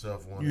educate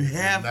yourself on You it.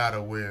 have- You're not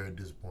aware at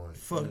this point.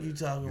 Fuck you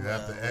talking You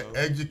about, have to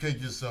bro. educate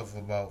yourself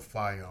about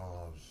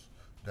firearms.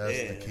 That's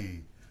the Yeah.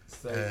 key.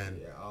 Safety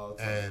And at all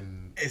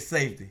times. It's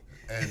safety.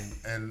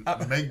 and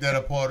make that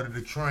a part of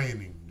the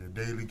training, the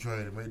daily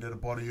training. Make that a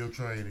part of your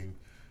training.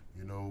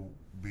 You know,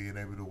 being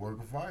able to work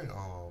a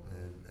firearm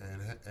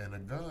and a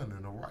gun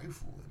and a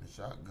rifle and a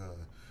shotgun,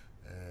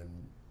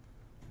 and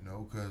you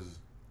know, because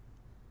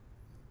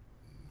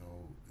you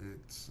know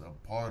it's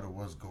a part of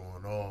what's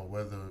going on.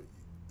 Whether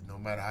no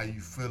matter how you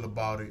feel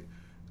about it,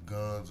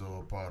 guns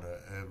are a part of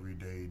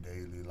everyday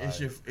daily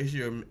life.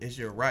 It's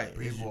your right.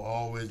 People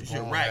always it's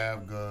your gonna right.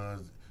 have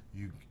guns.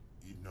 You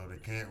know they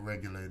can't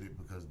regulate it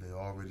because they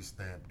already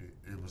stamped it.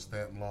 It was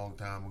stamped a long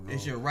time ago.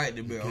 It's your right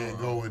to You bear can't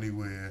arms. go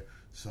anywhere.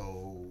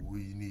 So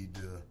we need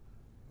to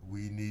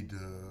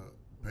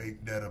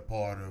make that a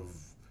part of,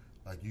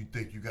 like, you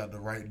think you got the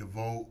right to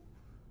vote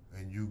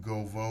and you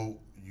go vote,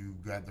 you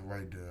got the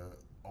right to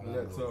own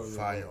That's a all, yeah.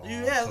 firearm. You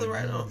have So the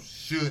right you on.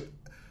 should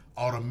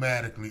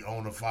automatically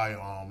own a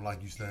firearm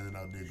like you standing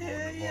out there going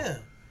Hell to yeah.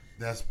 vote.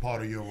 That's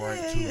part of your right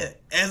Yeah, too. yeah.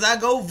 As I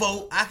go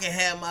vote, I can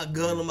have my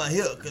gun on my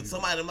hip because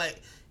somebody might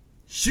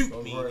shoot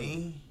Go me. crazy.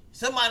 Man.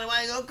 Somebody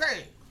might go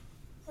crazy.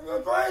 I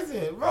go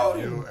crazy.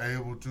 Voting. You're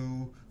able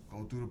to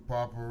go through the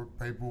proper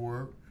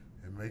paperwork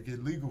and make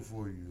it legal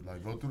for you.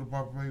 Like, go through the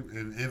proper paper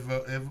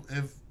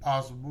if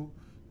possible.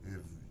 If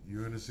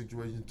you're in a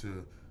situation to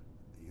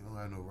you don't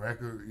have no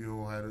record,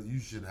 you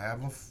should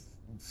have a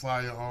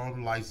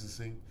firearm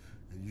licensing,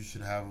 and you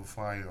should have a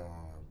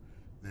firearm.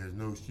 There's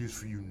no excuse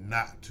for you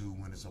not to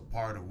when it's a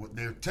part of what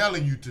they're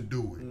telling you to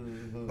do it.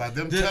 Mm-hmm. By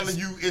them Just- telling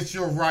you it's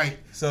your right,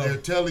 So- they're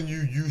telling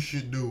you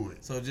should do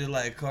it. So just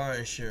like car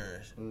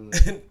insurance,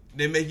 Mm.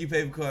 they make you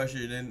pay for car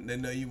insurance. Then they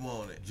know you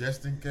want it,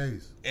 Just in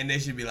case. and they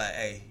should be like,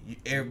 "Hey,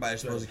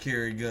 everybody's supposed to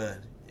carry a gun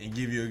and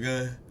give you a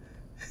gun."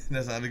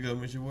 That's how the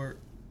government should work.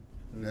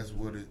 That's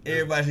what it.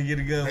 Everybody should get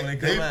a gun when they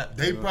come out.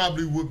 They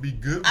probably would be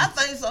good. I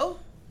think so.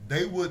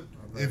 They would,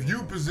 if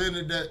you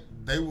presented that,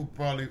 they would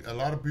probably, a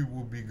lot of people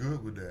would be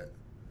good with that.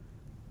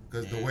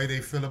 Because the way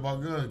they feel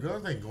about guns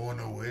ain't going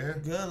nowhere.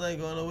 Guns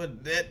ain't going nowhere.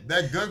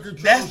 That gun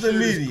control That's the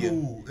shit media.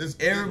 is cool.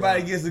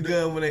 Everybody gets a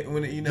gun when they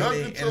you know gun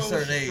they at a control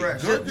certain is age.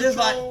 trash.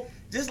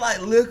 Just like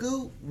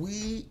liquor,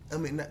 weed. I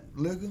mean not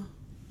liquor.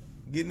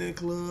 Getting in the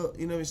club,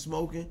 you know,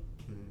 smoking.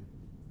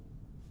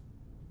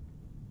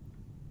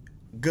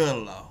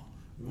 Gun law.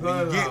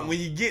 When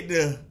you get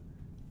to,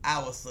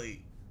 I would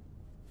say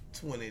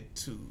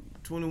 22,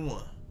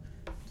 21.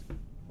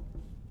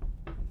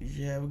 You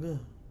should have a gun.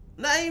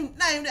 Not even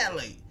that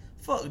late.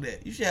 Fuck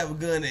that. You should have a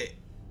gun at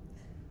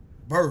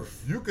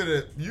birth. You could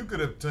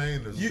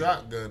obtain a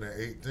shotgun at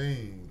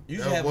 18. You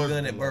should have a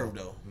gun at birth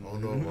though. I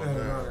don't know about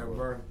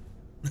that.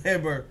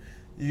 At birth.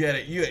 You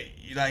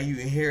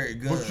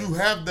inherit guns. But you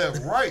have that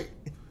right.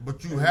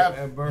 But you have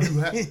at birth.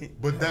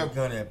 But that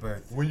gun at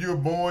birth. When you're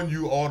born,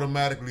 you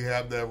automatically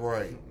have that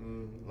right.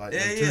 Like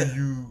until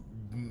you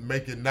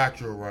make it not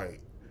your right.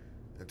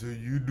 Until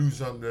you do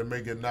something that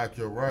make it not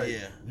your right.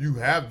 Yeah. You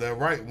have that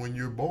right when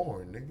you're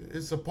born, nigga.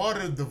 It's a part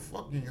of the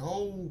fucking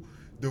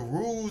the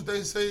rules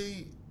they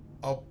say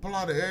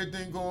apply to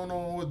everything going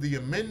on with the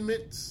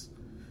amendments.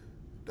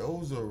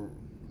 Those are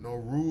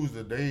rules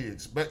that they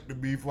expect to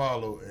be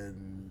followed,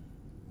 and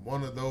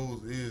one of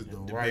those is the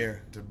right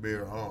to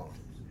bear arms.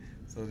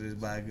 So just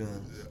buy a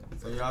gun.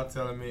 So y'all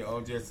telling me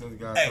O.J. Simpson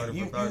got Hey, 30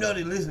 you for 30? know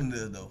they listen to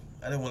this though.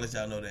 I didn't want to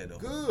let y'all know that though.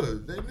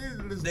 Good. They need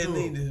to listen They to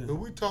need it. to. But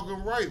we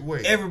talking right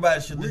way.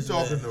 Everybody should We listen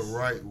talking to the this.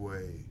 right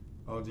way.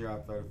 O.J.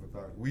 got 30 for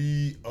 30.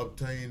 We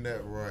obtain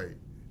that right.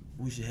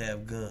 We should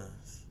have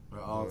guns. At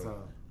all time.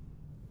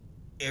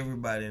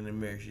 Everybody in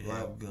America should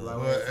have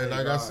guns. And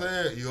like I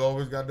said, you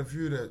always got the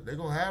few that they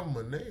gonna have them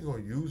and they ain't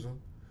gonna use them.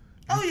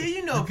 Oh yeah,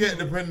 you know. You can't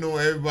depend on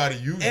everybody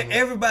using them.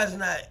 Everybody's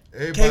not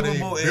Everybody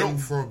capable ain't built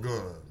and for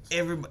guns.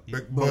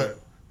 everybody.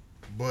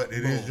 But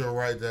it is your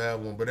right to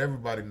have one. But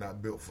everybody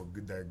not built for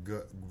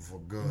guns.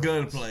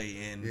 Gunplay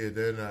and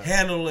they're not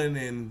handling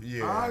and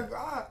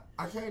I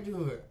can't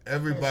do it.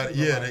 Everybody,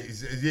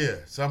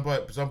 some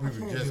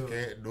people just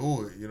can't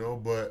do it, you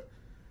know. But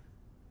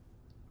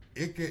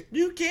it can.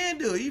 You can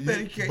do it. You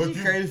better you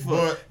crazy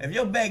for it. If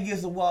your back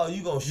against the wall,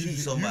 you gonna shoot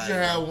somebody. You should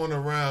have one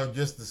around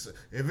just to.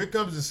 If it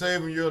comes to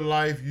saving your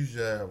life, you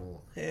should have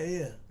one. Hell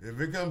yeah. If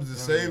it comes to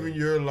saving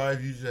your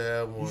life, you should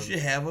have one. You should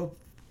have a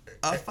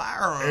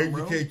firearm.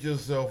 Educate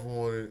yourself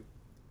on it,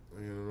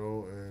 you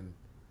know, and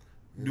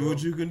do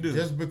what you can do.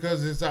 Just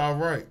because it's all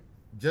right.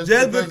 Just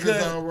because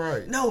it's all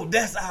right. No,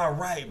 that's all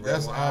right, bro.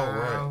 That's all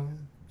right.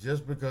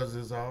 Just because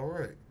it's all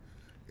right.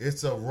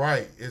 It's a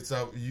right.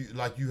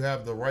 You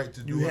have the right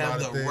to do a lot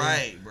of things. You have the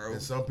right, bro.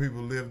 And some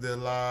people live their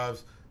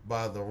lives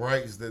by the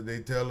rights that they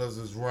tell us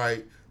is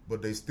right,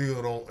 but they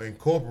still don't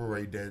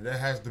incorporate that. That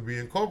has to be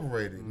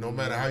incorporated, no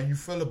matter how you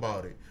feel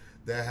about it.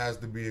 That has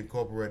to be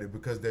incorporated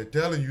because they're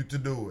telling you to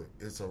do it.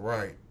 It's a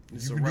right.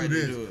 It's you a can right do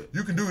this. to do it.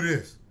 You can do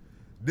this.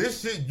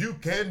 This shit you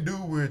can do.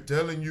 We're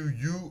telling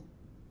you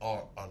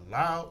are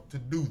allowed to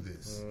do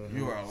this.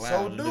 You are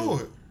allowed to do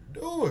it.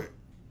 Do it.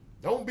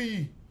 Don't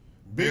be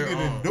bigger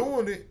than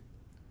doing it.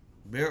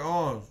 Bear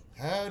arms.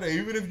 Have it.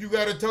 Even if you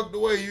got it tucked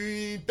away, you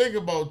ain't think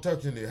about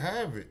touching it.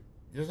 Have it.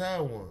 Just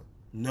have one.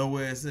 Know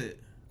where it's at.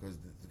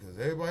 Because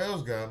everybody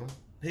else got them.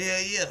 Hell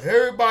yeah.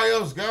 Everybody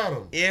else got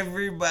them.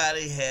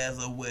 Everybody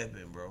has a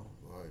weapon, bro.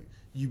 Right.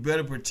 You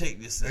better protect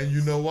yourself. And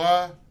you know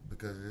why?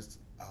 Because it's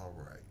all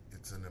right.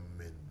 It's an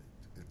amendment.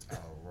 It's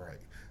all right.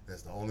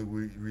 That's the only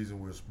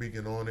reason we're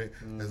speaking on it.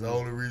 That's the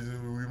only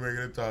reason we're making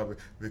a topic.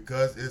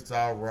 Because it's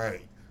all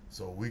right.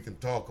 So we can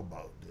talk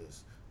about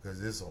this.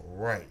 Because it's all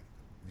right.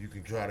 You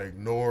can try to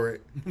ignore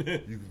it.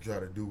 You can try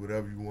to do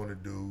whatever you want to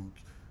do.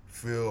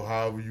 Feel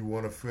however you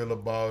want to feel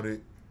about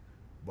it,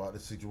 about the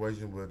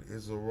situation. But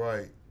it's all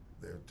right.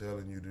 They're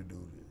telling you to do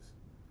this.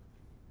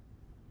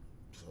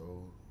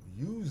 So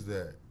use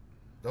that.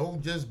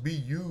 Don't just be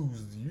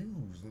used.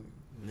 Use.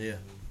 Yeah.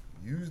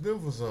 Use them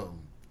for something.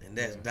 And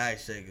that's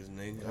dice shakers,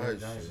 nigga.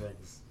 Dice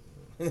shakers.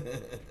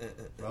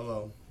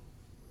 Hello.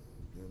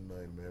 Good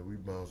night, man. We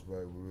bounced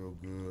back real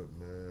good,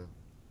 man.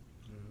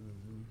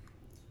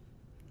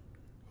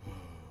 Oh,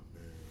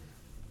 man.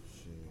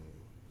 Shit.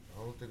 I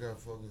don't think I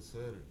fucking said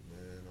it,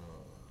 man.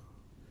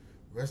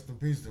 Rest in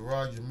peace to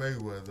Roger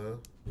Mayweather.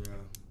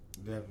 Yeah.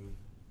 Definitely.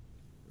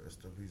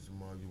 Rest in peace to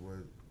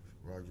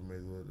Roger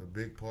Mayweather. A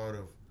big part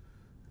of,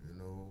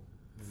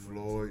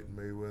 Floyd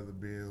Mayweather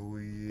being who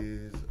he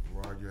is.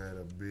 Roger had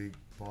a big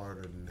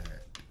part in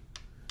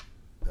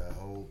that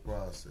whole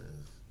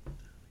process.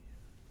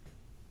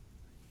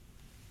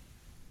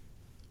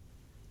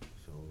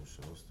 So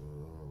shouts to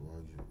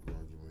Roger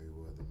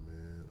Mayweather,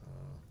 man.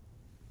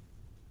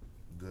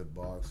 Good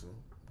boxer,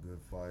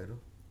 good fighter.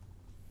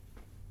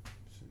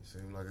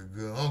 Seemed like a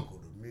good uncle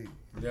to me.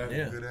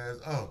 Yeah. Good ass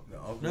uncle.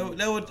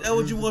 That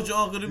what you want your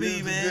uncle to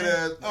be, man. Good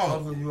ass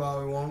Uncle you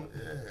always want.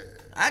 Yeah.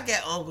 I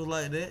got uncles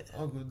like that.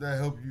 Uncles that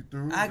help you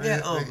through. I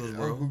got uncles,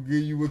 bro. Uncle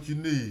give you what you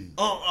need.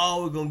 Uncle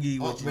always gonna give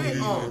you what you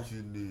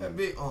need. That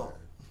big uncle.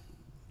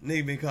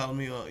 Nigga been calling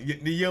me aunt.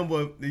 The young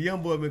boy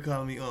been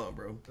calling me aunt,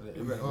 bro.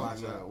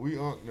 We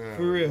uncle now.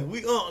 For real,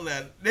 we aunt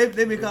now. They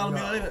been calling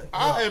me aunt.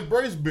 I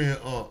embrace being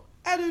aunt.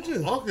 I do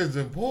too. Unc is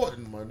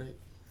important, my nigga.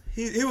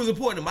 He was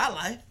important in my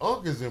life.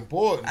 Unc is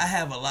important. I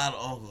have a lot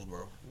of uncles,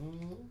 bro.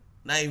 Mm-hmm.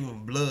 Not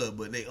even blood,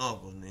 but they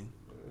uncles, nigga.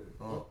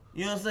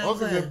 You know what I'm Unc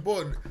saying? is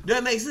important. Does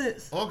that make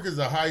sense? Unc is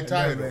a high It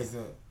title. does make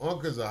sense.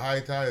 Unc is a high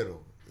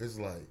title. It's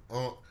like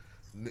Unc.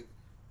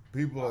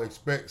 People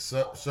expect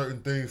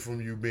certain things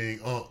from you being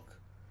Unc.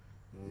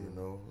 You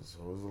know, so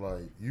it's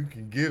like you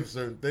can give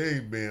certain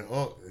things being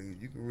Unc.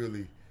 You can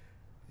really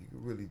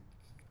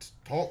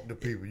talk to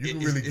people. You can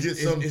really get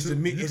something to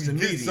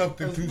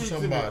something to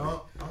somebody.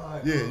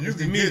 Yeah, you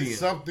can get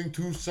something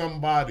to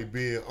somebody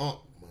being Unc,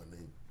 my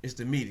nigga. It's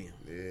the medium.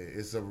 Yeah,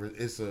 it's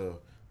a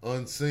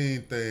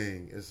unseen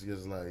thing. It's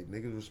just like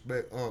niggas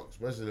respect Unc,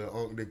 especially the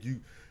Unc that you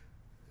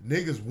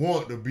niggas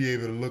want to be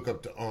able to look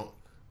up to Unc.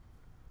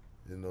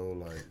 You know,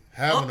 like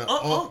having an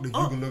Unc that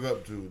you can look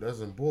up to. That's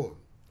important.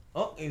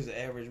 Unc is the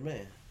average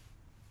man.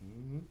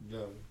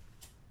 Yeah.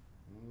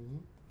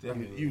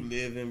 You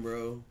living,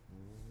 bro.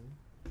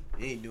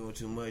 You ain't doing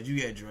too much.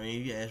 You got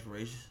dreams, you got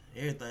aspirations,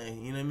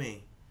 everything. You know what I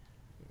mean?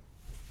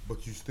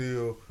 But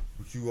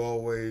you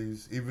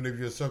always, even if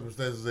your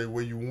circumstances ain't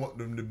where you want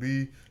them to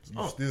be,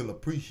 you still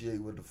appreciate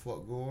what the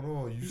fuck going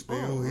on. You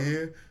still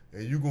here,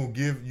 and you gonna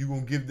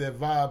give that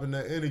vibe and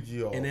that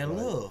energy off. And that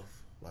love.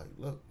 Like,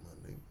 look,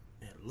 my nigga.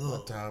 That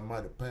love. My time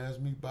might have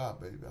passed me by,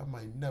 baby. I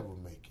might never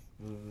make it.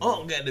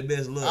 Unc got the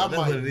best love.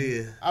 That's what it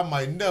is. I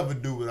might never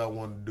do what I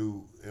want to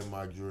do in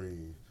my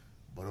dreams,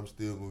 but I'm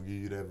still gonna give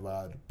you that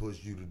vibe to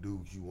push you to do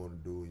what you want to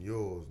do in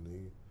yours,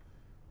 nigga.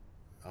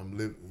 I'm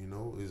living, you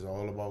know, it's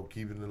all about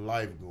keeping the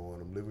life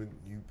going.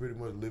 You pretty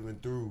much living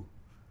through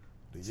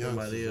the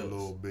youngsters a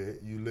little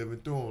bit. You living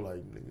through them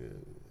like, nigga,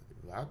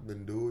 if I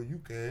can do it, you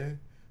can.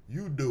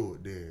 You do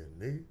it then,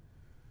 nigga.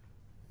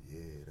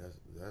 Yeah,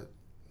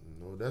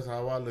 that's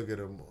how I look at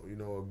him, you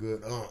know, a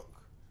good Unc.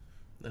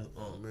 That's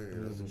Unc.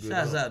 Man, that's a good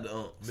Shouts Unc. out to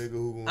Unc. Nigga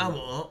who gonna, I'm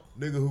an Unc.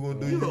 Nigga who gonna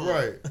do you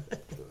right.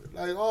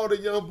 Like all the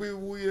young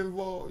people we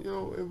involved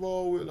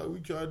with, like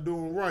we try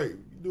doing right.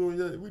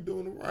 We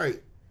doing it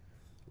right.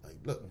 Like,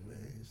 look, man,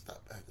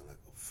 stop acting like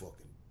a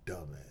fucking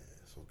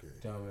dumbass, okay?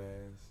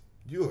 Dumbass.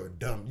 You're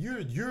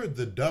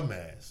the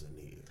dumbass in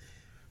here.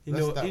 You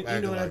know what I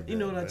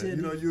tell you?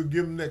 You know, you're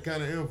giving that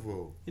kind of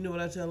info. You know what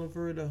I tell him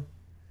for real though?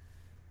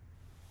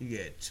 You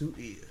got 2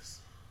 ears,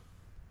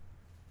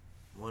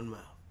 1 mouth.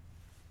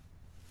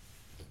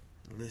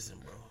 Listen,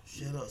 bro.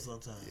 Shut up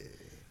sometimes.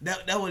 Yeah.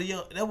 That what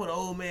the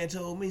old man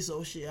told me.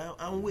 So shit,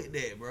 I'm with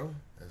that, bro.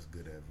 That's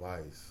good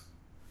advice.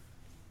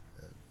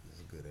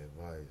 That's good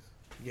advice.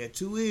 You got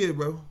 2 ears,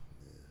 bro.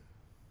 Yeah.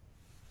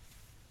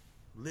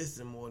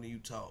 Listen more than you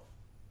talk.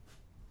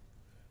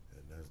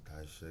 And that's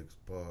Guy Shake's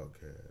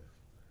podcast.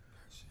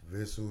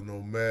 Vince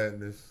Uno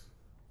Madness.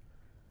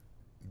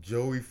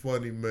 Joey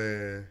Funny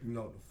Man. You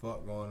know what the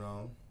fuck going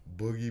on.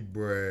 Boogie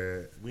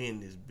Brad. We in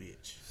this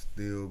bitch.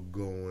 Still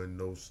going,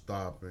 no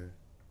stopping.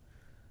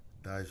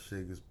 Dice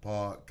Shakers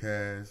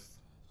podcast.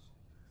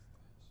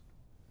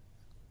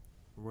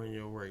 Run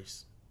your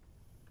race.